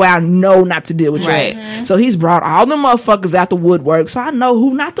with. That way I know not to deal with your ass. So he's brought all the motherfuckers out the woodwork, so I know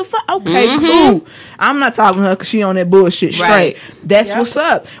who not to fuck. Okay, cool. I'm not talking to her because she on that bullshit straight. That's what's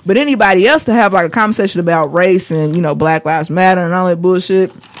up. But anybody else to have like a conversation about race and Black Lives Matter and all that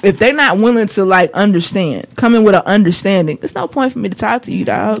bullshit, if they're not willing to like understand, come in with an understanding, there's no point for me to talk to you,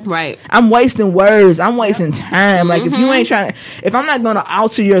 dog. Right. I'm wasting words. I'm wasting time. Like, if you ain't trying to, if I'm not gonna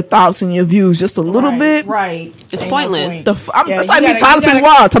alter your thoughts and your views just a little bit, it's pointless. It's like me talking to the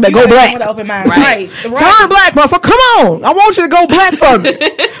wall. Talking about go black. With open mind. Right. Turn black, motherfucker. Come on. I want you to go black for me,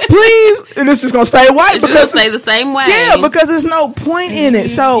 please. And it's just gonna stay white it's because stay the same way. Yeah, because there's no point in it.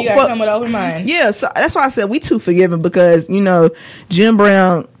 So you gotta come with open mind. Yeah, so that's why I said we too forgiving, because Jim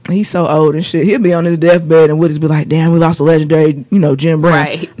Brown, he's so old and shit. He'll be on his deathbed and we'll just be like, damn, we lost a legendary, Jim Brown.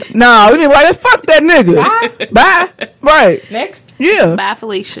 Right. No, we didn't like, fuck that nigga. Bye. Right. Next. Yeah. Bye,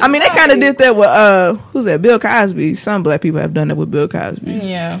 Felicia. I mean, they kind of did that with, who's that? Bill Cosby. Some black people have done that with Bill Cosby.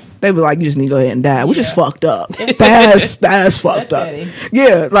 Yeah. They be like, you just need to go ahead and die, which is fucked up. That's fucked up. Petty.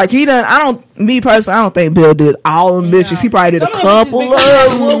 Yeah, like me personally, I don't think Bill did all them bitches. He probably did a couple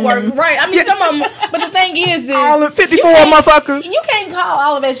of woodwork. Right. I mean, some of them, but the thing is all the 54 motherfuckers. You can't call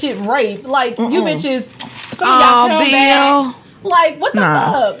all of that shit rape. Like, you bitches, some of y'all come back. Like, what the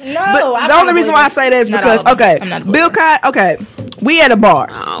fuck? No. But the only reason why I say that is because, Bill Cosby, we at a bar.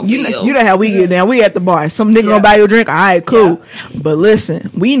 Oh, you know how we get down. We at the bar. Some nigga gonna buy you a drink. All right, cool. But listen,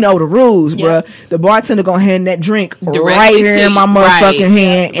 we know the rules, bruh. The bartender gonna hand that drink right here in my motherfucking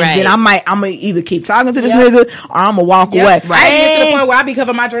hand, and then I'm gonna either keep talking to this nigga or I'm gonna walk away. I get to the point where I be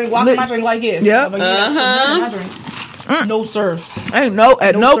covering my drink, walking my drink like this. No, sir. Ain't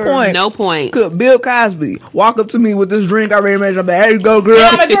at no point could Bill Cosby walk up to me with this drink I already made. I'm like, here you go, girl.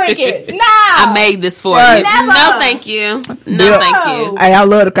 I'm gonna drink it. No, I made this for you. Never. No, thank you. No, thank you. Hey, I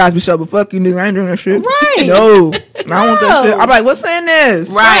love the Cosby Show, but fuck you, nigga. I ain't drinking that shit. Right? No, I want that shit. I'm like, what's in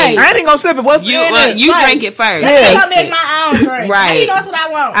this? Right. I ain't gonna sip it. What's in this? You drink it first. I'll make my own drink. Right. You know that's what I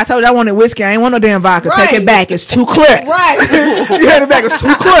want. I told you I wanted whiskey. I ain't want no damn vodka. Right. Take it back. It's too clear. Right. You heard it back. It's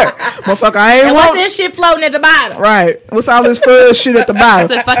too clear. Motherfucker, I ain't want this shit floating at the bottom. Right. What's all this fuzz shit at the bottom?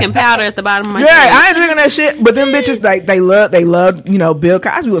 It's a fucking powder at the bottom of my drink. I ain't drinking that shit. But them bitches, they loved, Bill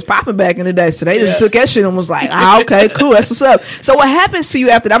Cosby was popping back in the day. So they just took that shit and was like, okay, cool. That's what's up. So what happens to you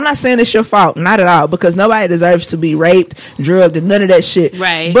after that? I'm not saying it's your fault. Not at all. Because nobody deserves to be raped, drugged, and none of that shit.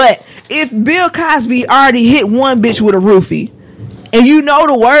 Right. But if Bill Cosby already hit one bitch with a roofie, and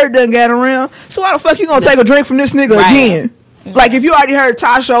the word done got around, so why the fuck you gonna take a drink from this nigga again? Like, if you already heard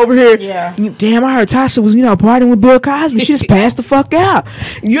Tasha over here, damn, I heard Tasha was, partying with Bill Cosby. She just passed the fuck out.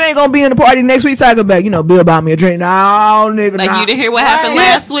 You ain't gonna be in the party next week talking about, Bill bought me a drink. No, nigga, like, you didn't hear what happened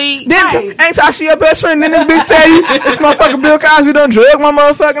last week? Ain't Tasha your best friend? Then this bitch tell you, this motherfucking Bill Cosby done drug my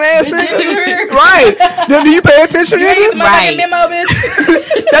motherfucking ass, nigga. Right. Then do you pay attention, nigga? Right. Memo, bitch.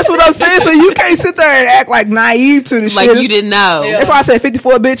 That's what I'm saying. So you can't sit there and act like naive to the shit. Like you didn't know. That's why I said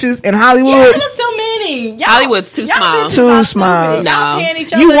 54 bitches in Hollywood. Yeah, there's too many. Hollywood's too small. Too small. No.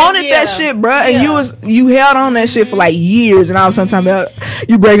 You wanted that shit, bro, and you held on that shit for like years, and all of a sudden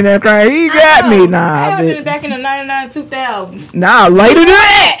you breaking that crying. He got me, nah. Bitch. Back in the 99, 2000. Nah, later than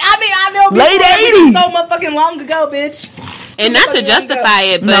that. I mean, I know. Late 80s. So motherfucking long ago, bitch. And not to justify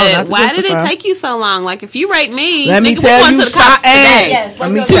it, but why did it take you so long? Like, if you rate me, let me tell you,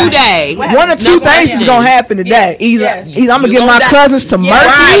 today. One of two things is gonna happen today. Either I'm gonna get my cousins to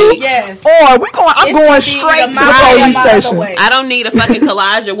murder you, or I'm going straight to the police station. I don't need a fucking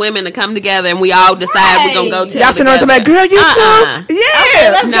collage of women to come together and we all decide we're gonna go tell. Y'all sitting there talking about, girl, you too?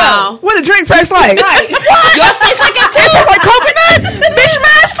 Yeah. No. What the drink tastes like? What? Yours tastes like it too. It tastes like coconut. Bitch,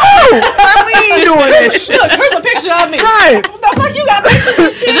 mine's too. We ain't doing this shit. Look, here's a picture of me. Right. What the fuck you got pictures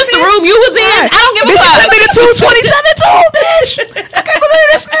of shit? Is this the room you was in? I don't give a bitch, fuck. Send me the 227 too, bitch. I can't believe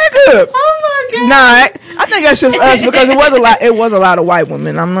this nigga. Oh my god. Nah, I think that's just us because it was a lot of white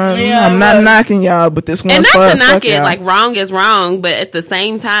women. I'm not knocking y'all, but this one. And not to knock it, like wrong is wrong, but at the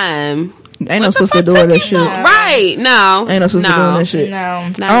same time, ain't no sister doing that shit. Right? No, ain't no sister doing that shit. No,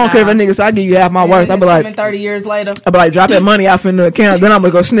 I don't care if a nigga say I give you half my worth. I be like, 30 years later, I be like, drop that money off in the account. Then I'm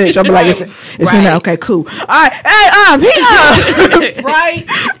gonna go snitch. I be like, it's in there. Okay, cool. All right, hey, right?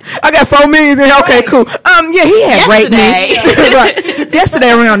 I got 4 million in here. Okay, cool. Yeah, he had raped me. Right.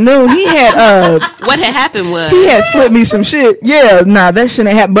 Yesterday around noon, he had what had happened was he had slipped me some shit. Yeah, nah, that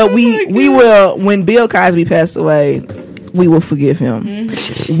shouldn't happen. But we will, when Bill Cosby passed away, we will forgive him.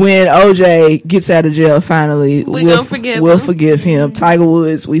 When OJ gets out of jail finally, we'll forgive him. Tiger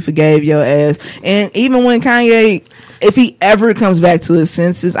Woods, we forgave your ass. And even when Kanye, if he ever comes back to his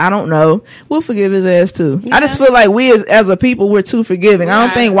senses, I don't know, we'll forgive his ass too. I just feel like we as a people, we're too forgiving. I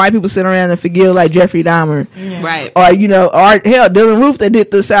don't think white people sit around and forgive like Jeffrey Dahmer. Right. Or, or hell, Dylan Roof that did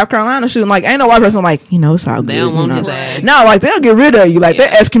the South Carolina shooting. Like, ain't no white person like, it's all good. They don't want his ass. No, like, they'll get rid of you. Like, they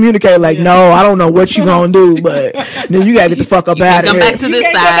excommunicate, like, no, I don't know what you gonna do, but then you gotta get the fuck up out of here. Come back to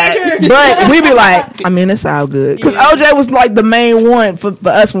this side. But we be like, it's all good. Because OJ was like the main one for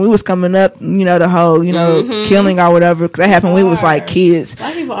us when we was coming up, the whole, killing or whatever. Because that happened when we was like kids.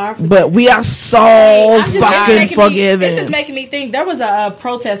 But we are so fucking forgiving. It's just making me think. There was a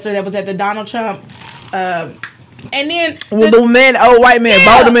protester that was at the Donald Trump, and then the old white man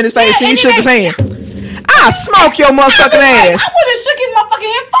bowled him in his face and he shook his hand. I'll smoke your motherfucking ass. I would have shook his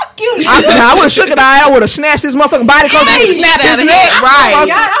motherfucking hand. Fuck you. I would have shook it. I would have snatched his motherfucking body close to his neck. Right. I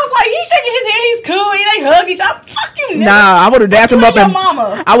was like, he's shaking his hand. He's cool. They hug each other. Fuck you, nigga. Nah, I would have dapped him up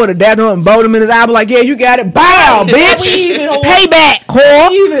I would have dapped him up and bowled him in his eye. Be like, yeah, you got it. Bow, bitch. Payback,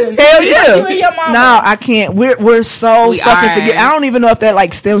 whore. Hell yeah. No, I can't. We're so fucking forgiving. I don't even know if that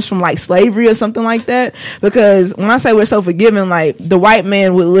like stems from like slavery or something like that. Because when I say we're so forgiving, like the white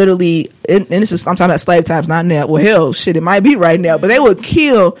man would literally, and this is, I'm talking about slave times, not now. Well, hell, shit, it might be right now, but they would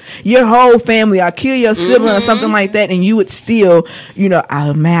kill your whole family or kill your sibling or something like that, and you would still,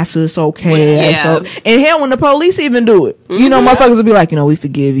 our master's okay. So, and hell, when the police even do it, motherfuckers would be like, we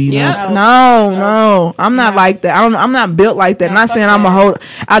forgive you. No, I'm not like that. I'm not built like that. Not saying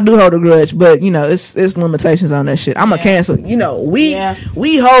I do hold a grudge, but it's limitations on that shit. I'm a cancel. We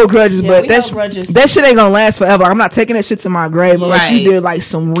hold grudges, but that shit ain't gonna last forever. I'm not taking that shit to my grave unless you did like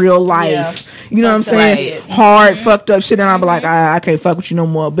some real life. You know what I'm saying? Hard, fucked up shit, and I'll be like, I can't fuck with you no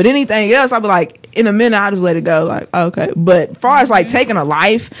more. But anything else, I'll be like, in a minute, I'll just let it go. Like, okay. But as far as like taking a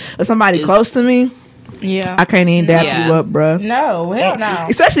life of somebody close to me, I can't even dap you up, bro. No, hell no.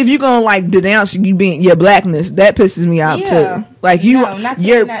 Especially if you're gonna like denounce you being your blackness, that pisses me off too. Like not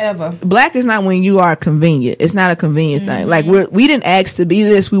ever. Black is not when you are convenient. It's not a convenient thing. Like we didn't ask to be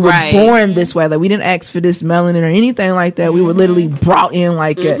this. We were born this way. Like we didn't ask for this melanin or anything like that. We were literally brought in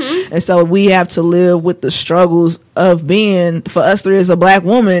like that. And so we have to live with the struggles of being. For us, there is a black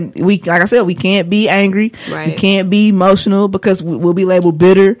woman. Like I said, we can't be angry. We can't be emotional because we'll be labeled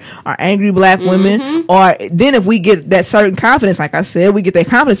bitter or angry black women. Or then if we get that certain confidence, like I said, we get that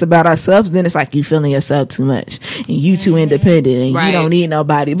confidence about ourselves. Then it's like you feeling yourself too much and you too independent. And you don't need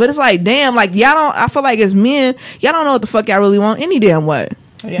nobody. But it's like, damn, like y'all don't, I feel like as men, y'all don't know what the fuck y'all really want any damn way.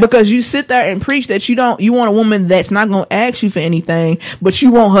 Because you sit there and preach that you want a woman that's not going to ask you for anything, but you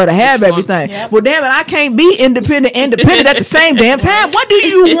want her to have everything. Well, damn it, I can't be independent at the same damn time. What do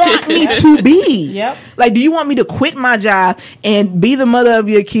you want me to be? Like, do you want me to quit my job and be the mother of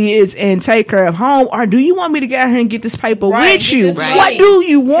your kids and take care of home? Or do you want me to get out here and get this paper with you? What do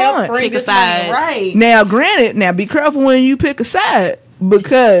you want? Pick a side. Now, granted, be careful when you pick a side.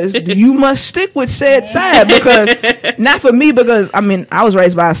 Because you must stick with said side. Because not for me, because I was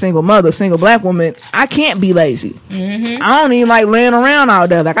raised by a single mother, single black woman. I can't be lazy. I don't even like laying around all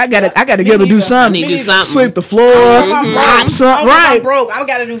day. Like I gotta get to do something. Sweep the floor, mop something. I'm broke. I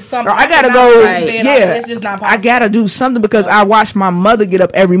gotta do something. I gotta go. It's just not possible. I gotta do something because I watched my mother get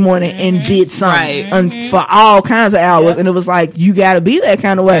up every morning and did something for all kinds of hours, and it was like you gotta be that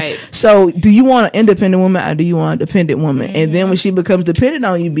kind of way. So, do you want an independent woman or do you want a dependent woman? And then when she becomes dependent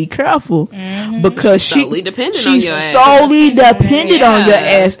on you, be careful. Because she's solely dependent on your ass. Solely dependent on your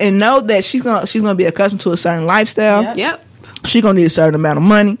ass. And know that she's gonna be accustomed to a certain lifestyle. Yep. She's gonna need a certain amount of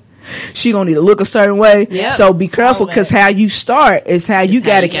money. She gonna need to look a certain way. Yep. So be careful, because how you start is how you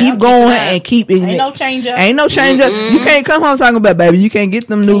gotta keep going and keep it. Ain't no change up. Ain't no change up. You can't come home talking about, baby, you can't get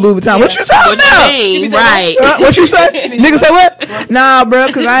them new Louis Vuitton. What you talking about? Right. What you say? Nigga say what? Nah, bro,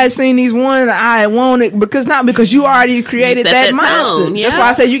 because I had seen these ones I wanted, because you already created that monster. That's why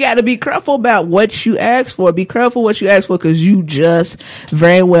I say you got to be careful about what you ask for. Be careful what you ask for, because you just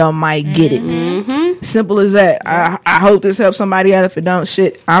very well might get it. Simple as that. I hope this helps somebody out. If it don't,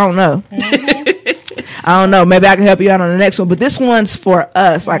 shit, I don't know. I don't know. Maybe I can help you out on the next one. But this one's for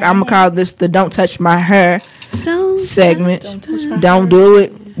us. Like, I'm going to call this the Don't Touch My Hair segment. Don't do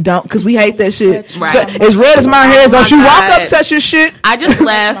it. Don't, because we hate that shit. Right. As red as my hair is, don't you walk up, touch your shit. I just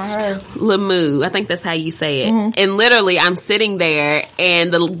left Lemieux. I think that's how you say it. And literally, I'm sitting there,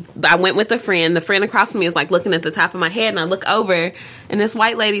 and I went with a friend. The friend across from me is like looking at the top of my head, and I look over, and this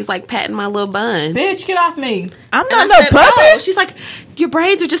white lady's like patting my little bun. Bitch, get off me. I'm not no puppet. Oh. She's like, your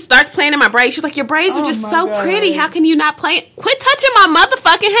braids are just, starts playing in my braids. She's like, your braids are just so pretty. How can you not play? Quit touching my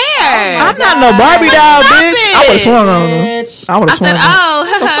motherfucking hair. I'm not no Barbie doll, bitch. I would have swung on her. I said,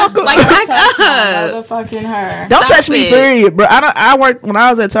 like back up. Motherfucking her. Don't touch me, period, bro. I worked when I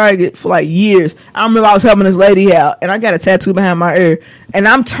was at Target for like years. I remember I was helping this lady out, and I got a tattoo behind my ear, and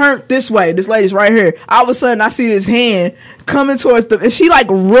I'm turned this way. This lady's right here. All of a sudden, I see this hand coming towards and she like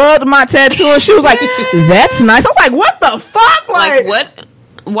rubbed my tattoo, and she was like, "That's nice." I was like, "What the fuck?" Like what?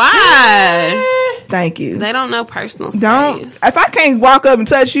 Why? Thank you. They don't know personal space. Don't. If I can't walk up and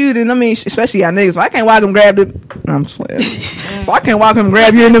touch you, then I mean, especially y'all niggas, if I can't walk up and grab the, I'm sweating. If I can't walk up and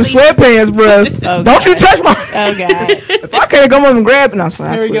grab you in them sweatpants, bro, don't you touch my. Oh God. If I can't come up and grab, no, it's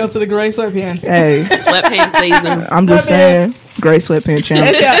fine. Here we go to the gray sweatpants. Hey, sweatpants season. I'm just saying. Gray sweatpants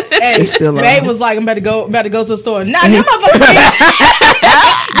challenge. Hey, it's still on. Babe was like, I'm about to go to the store. Nah, you motherfucker.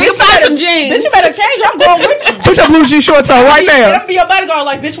 You can buy some jeans. Bitch, you better change. I'm going with you. Put your blue jean shorts on right now. I'm be your bodyguard.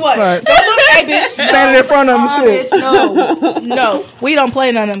 Like, bitch, what? Right. Don't look, hey, bitch. Standing in front of him, shit. Bitch, no, we don't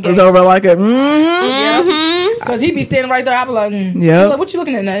play none of them games. It's over like a. Because he be standing right there. I be like, yeah. Like, what you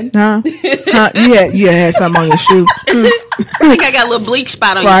looking at, nothing? Huh? You had something on your shoe. I think I got a little bleach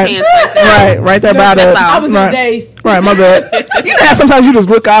spot on your pants right there. Right there by the. I was in days. Right, my bad. You know how sometimes you just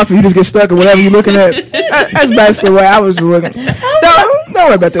look off and you just get stuck in whatever you're looking at. That's basically what I was just looking. Don't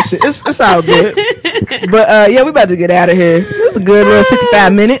worry about that shit. It's all good. But yeah, we about to get out of here. It was a good little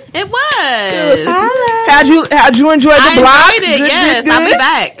 55 minute. It was. How'd you enjoy the block? I enjoyed it. Yes, I'll be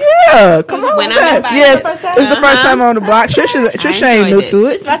back. Yeah, come on. When I'm back. Yes, it's the first time on the block. Trisha ain't new to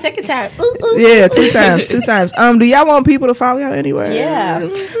it. It's my second time. Yeah, two times. Do y'all want people to follow y'all anywhere? Yeah,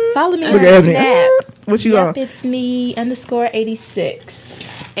 follow me on Ebony. Snap. What you on? It's me _86.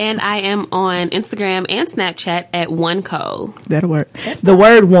 And I am on Instagram and Snapchat at OneCole. That'll work. The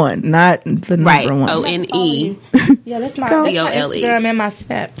word one, not the number one. ONE. Yeah, that's my Instagram and my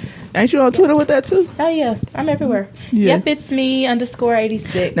Snap. Ain't you on Twitter with that too? Oh yeah, I'm everywhere. Yeah. Yep, it's me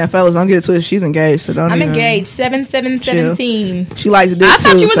 _86. Now, fellas, don't get it twisted. She's engaged, so don't. I'm engaged. 7717. She likes to do. I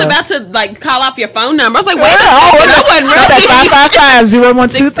thought you was about to like call off your phone number. I was like, wait, that wasn't real. That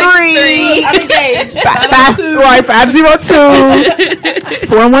 555-0123. I'm engaged. 502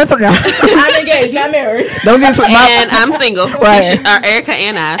 413. I'm engaged, not married. Don't get it twisted. And I'm single. Right. Erica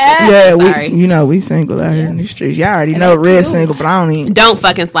and I. Yeah, sorry. we single out here in the streets. Y'all already know Red's single, but I don't even. Don't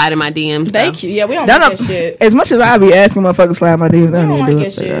fucking slide in my DMs. Thank you. Yeah, we don't like that shit. As much as I be asking motherfuckers slide my DMs, they don't even do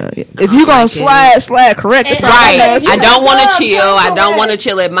it. If you gonna slide correct. Right. I don't want to chill. I don't want to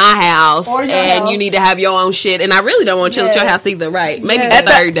chill at my house. And you need to have your own shit. And I really don't want to chill at your house either. Right. Maybe the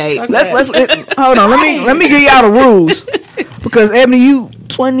third date. Let's hold on. Let me give y'all the rules. Because Ebony, you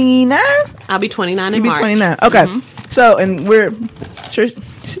 29? I'll be 29 in March. March. 29. Okay. So, and we're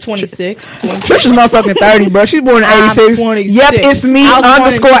 26. Trisha's motherfucking 30, bro. She's born in 86. 26. Yep, it's me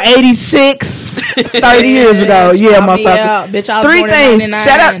 _86. 30 years ago. Yeah, motherfucker. Bitch, I was 3 born things. in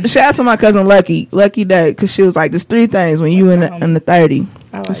 99. Shout out to my cousin Lucky Day, because she was like, there's 3 things when you in the 30.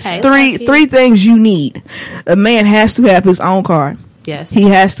 Three things you need. A man has to have his own car. Yes. He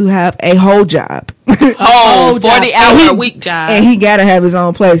has to have a whole job. 40-hour week job. And he got to have his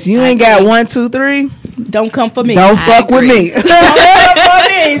own place. You ain't got 1, 2, 3. Don't come for me. Don't fuck with me. Don't come for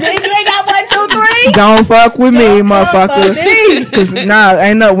me. You ain't got 1, 2, 3. Don't fuck with me, motherfucker. Because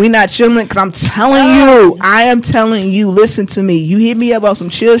we not chilling. Because I'm telling you, I am telling you, listen to me. You hit me up on some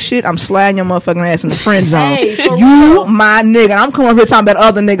chill shit, I'm sliding your motherfucking ass in the friend zone. You my nigga. I'm coming over here talking about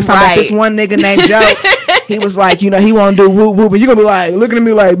other niggas. Talking about this one nigga named Joe. he was like, you know, he want to do whoop whoop, and you're gonna be like looking at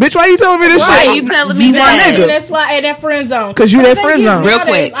me like, bitch, why you telling me this Why shit? you telling me You my that? nigga. That's like in that friend zone. Cause you that friend zone. Real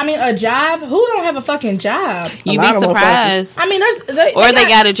quick. I mean, a job. Who don't have a fucking job? You'd lot be of surprised. I mean, Or they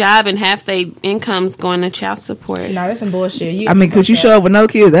got a job and half their income's going to child support. No, that's some bullshit. I mean, could you show up with no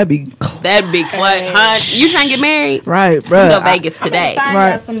kids? That'd be Hun, you trying to get married? right, bro. Go Vegas today. Find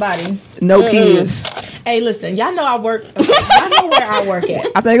Right. out somebody. No kids. Hey, listen, y'all know I work. Y'all know where I work at.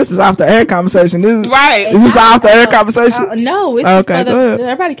 I think this is off the air conversation. Right. Is this off the air conversation? No, it's Okay, just go ahead.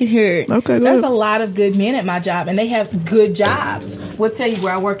 everybody can hear it. Okay, go There's ahead. a lot of good men at my job, and they have good jobs. We'll tell you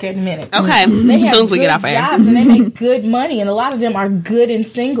where I work at in a minute. Okay. They As have soon as we good get off air. jobs, and they make good money, and a lot of them are good and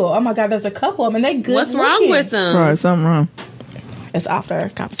single. Oh my God, there's a couple of them, and they good. What's wrong looking. with them? Right, something wrong. It's off the air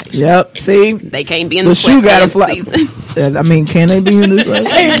conversation. Yep. See, They can't be in the the shoe got a sweatpants fly. season. I mean, can they be in this?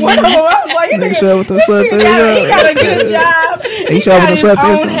 Hey, one of them, I was like, They show with them sweatpants. he got a good job. He show with got them his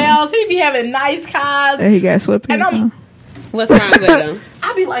sweatpants own on. house. He be having nice cars. And he got sweatpants And I'm- on. What's wrong with them?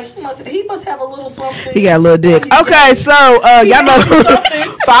 I be like, he must have a little something. He got a little dick. Okay, so y'all know,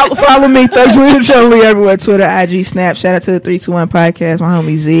 follow me, Thugsley Jolie everywhere, Twitter, IG, Snap. Shout out to the 321 Podcast, my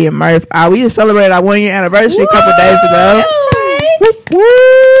homie Z and Murph. We just celebrated our 1 year anniversary a couple days ago. Whoop,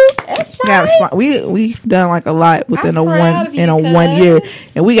 whoop. That's Got a right. spot. We've done like a lot within I'm a proud of you, 1 year, cuz.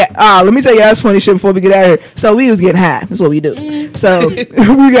 and we got. Let me tell you that's funny shit before we get out of here. So we was getting high. That's what we do. So we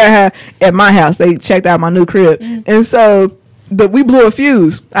got high at my house. They checked out my new crib, and so we blew a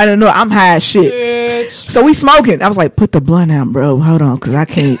fuse. I didn't know. I'm high as shit. So we smoking. I was like, put the blunt out, bro. Hold on, because I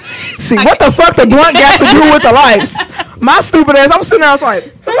can't see what the fuck the blunt got to do with the lights. My stupid ass. I'm sitting there. I was like,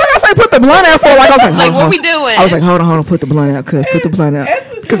 the fuck I say put the blunt out for? Like I was like, Like, hold what on. we doing? I was like, hold on, put the blunt out, cuz put the blunt out,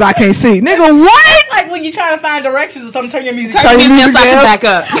 because I can't see, nigga. What? Like when you trying to find directions or something, turn your music. Turn your your music music down. back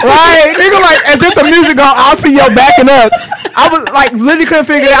up. Right, nigga, like as if the music gone out to your backing up. I was like, literally couldn't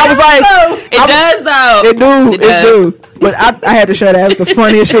figure it out. I was like, It does though. it do. But I had to show that. It was the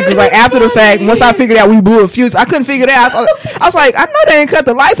funniest shit because like after the fact, once I figured out we blew a fuse, I couldn't figure it out. I was like, I know they ain't cut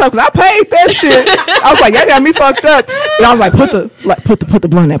the lights off because I paid that shit. I was like, y'all got me fucked up. And I was like, put the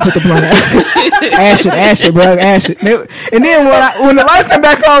blunt out, put the blunt out. ash it, bro, ash it. And then when the lights came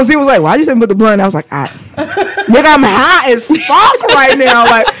back on, he was like, why you say put the blunt out? I was like, nigga, I'm high as fuck right now.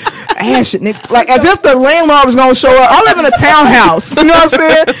 Like, ash it, nigga. Like as if the landlord was gonna show up. I live in a townhouse. You know what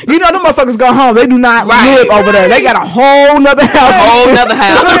I'm saying? You know them motherfuckers go home. They do not live over there. They got a whole nother house. Whole nother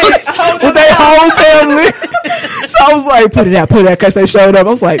house. With their whole family. So I was like, put it out, because they showed up. I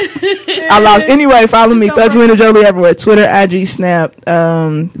was like, I lost. Anyway, follow me, Thugsley Jolie everywhere. Twitter, IG, Snap,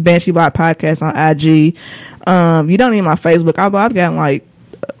 Banshee Block Podcast on IG. You don't need my Facebook, although I've gotten like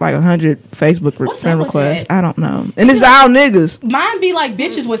 100 Facebook friend with requests. that? I don't know. And it's all niggas. Mine be like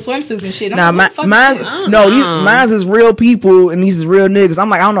bitches with swimsuits and shit. I'm Nah, like, what the fuck mine's is this? mine's is real people and these is real niggas. I'm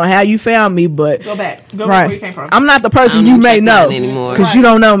like, I don't know how you found me, but Go back where you came from. I'm not the person I you don't may check know mine anymore. because you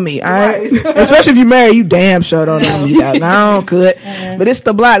don't know me. All right, especially if you married, you damn sure don't know me. I don't could, but it's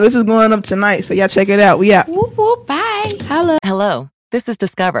the block. This is going up tonight, so y'all check it out. We out. Whoop, whoop, bye. Hello, this is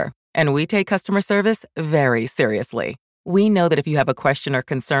Discover, and we take customer service very seriously. We know that if you have a question or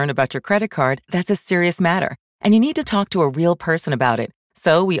concern about your credit card, that's a serious matter, and you need to talk to a real person about it.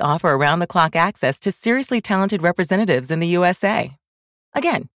 So we offer around-the-clock access to seriously talented representatives in the USA.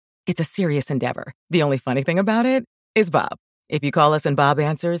 Again, it's a serious endeavor. The only funny thing about it is Bob. If you call us and Bob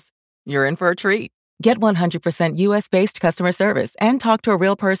answers, you're in for a treat. Get 100% US-based customer service and talk to a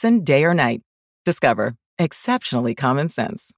real person day or night. Discover. Exceptionally common sense.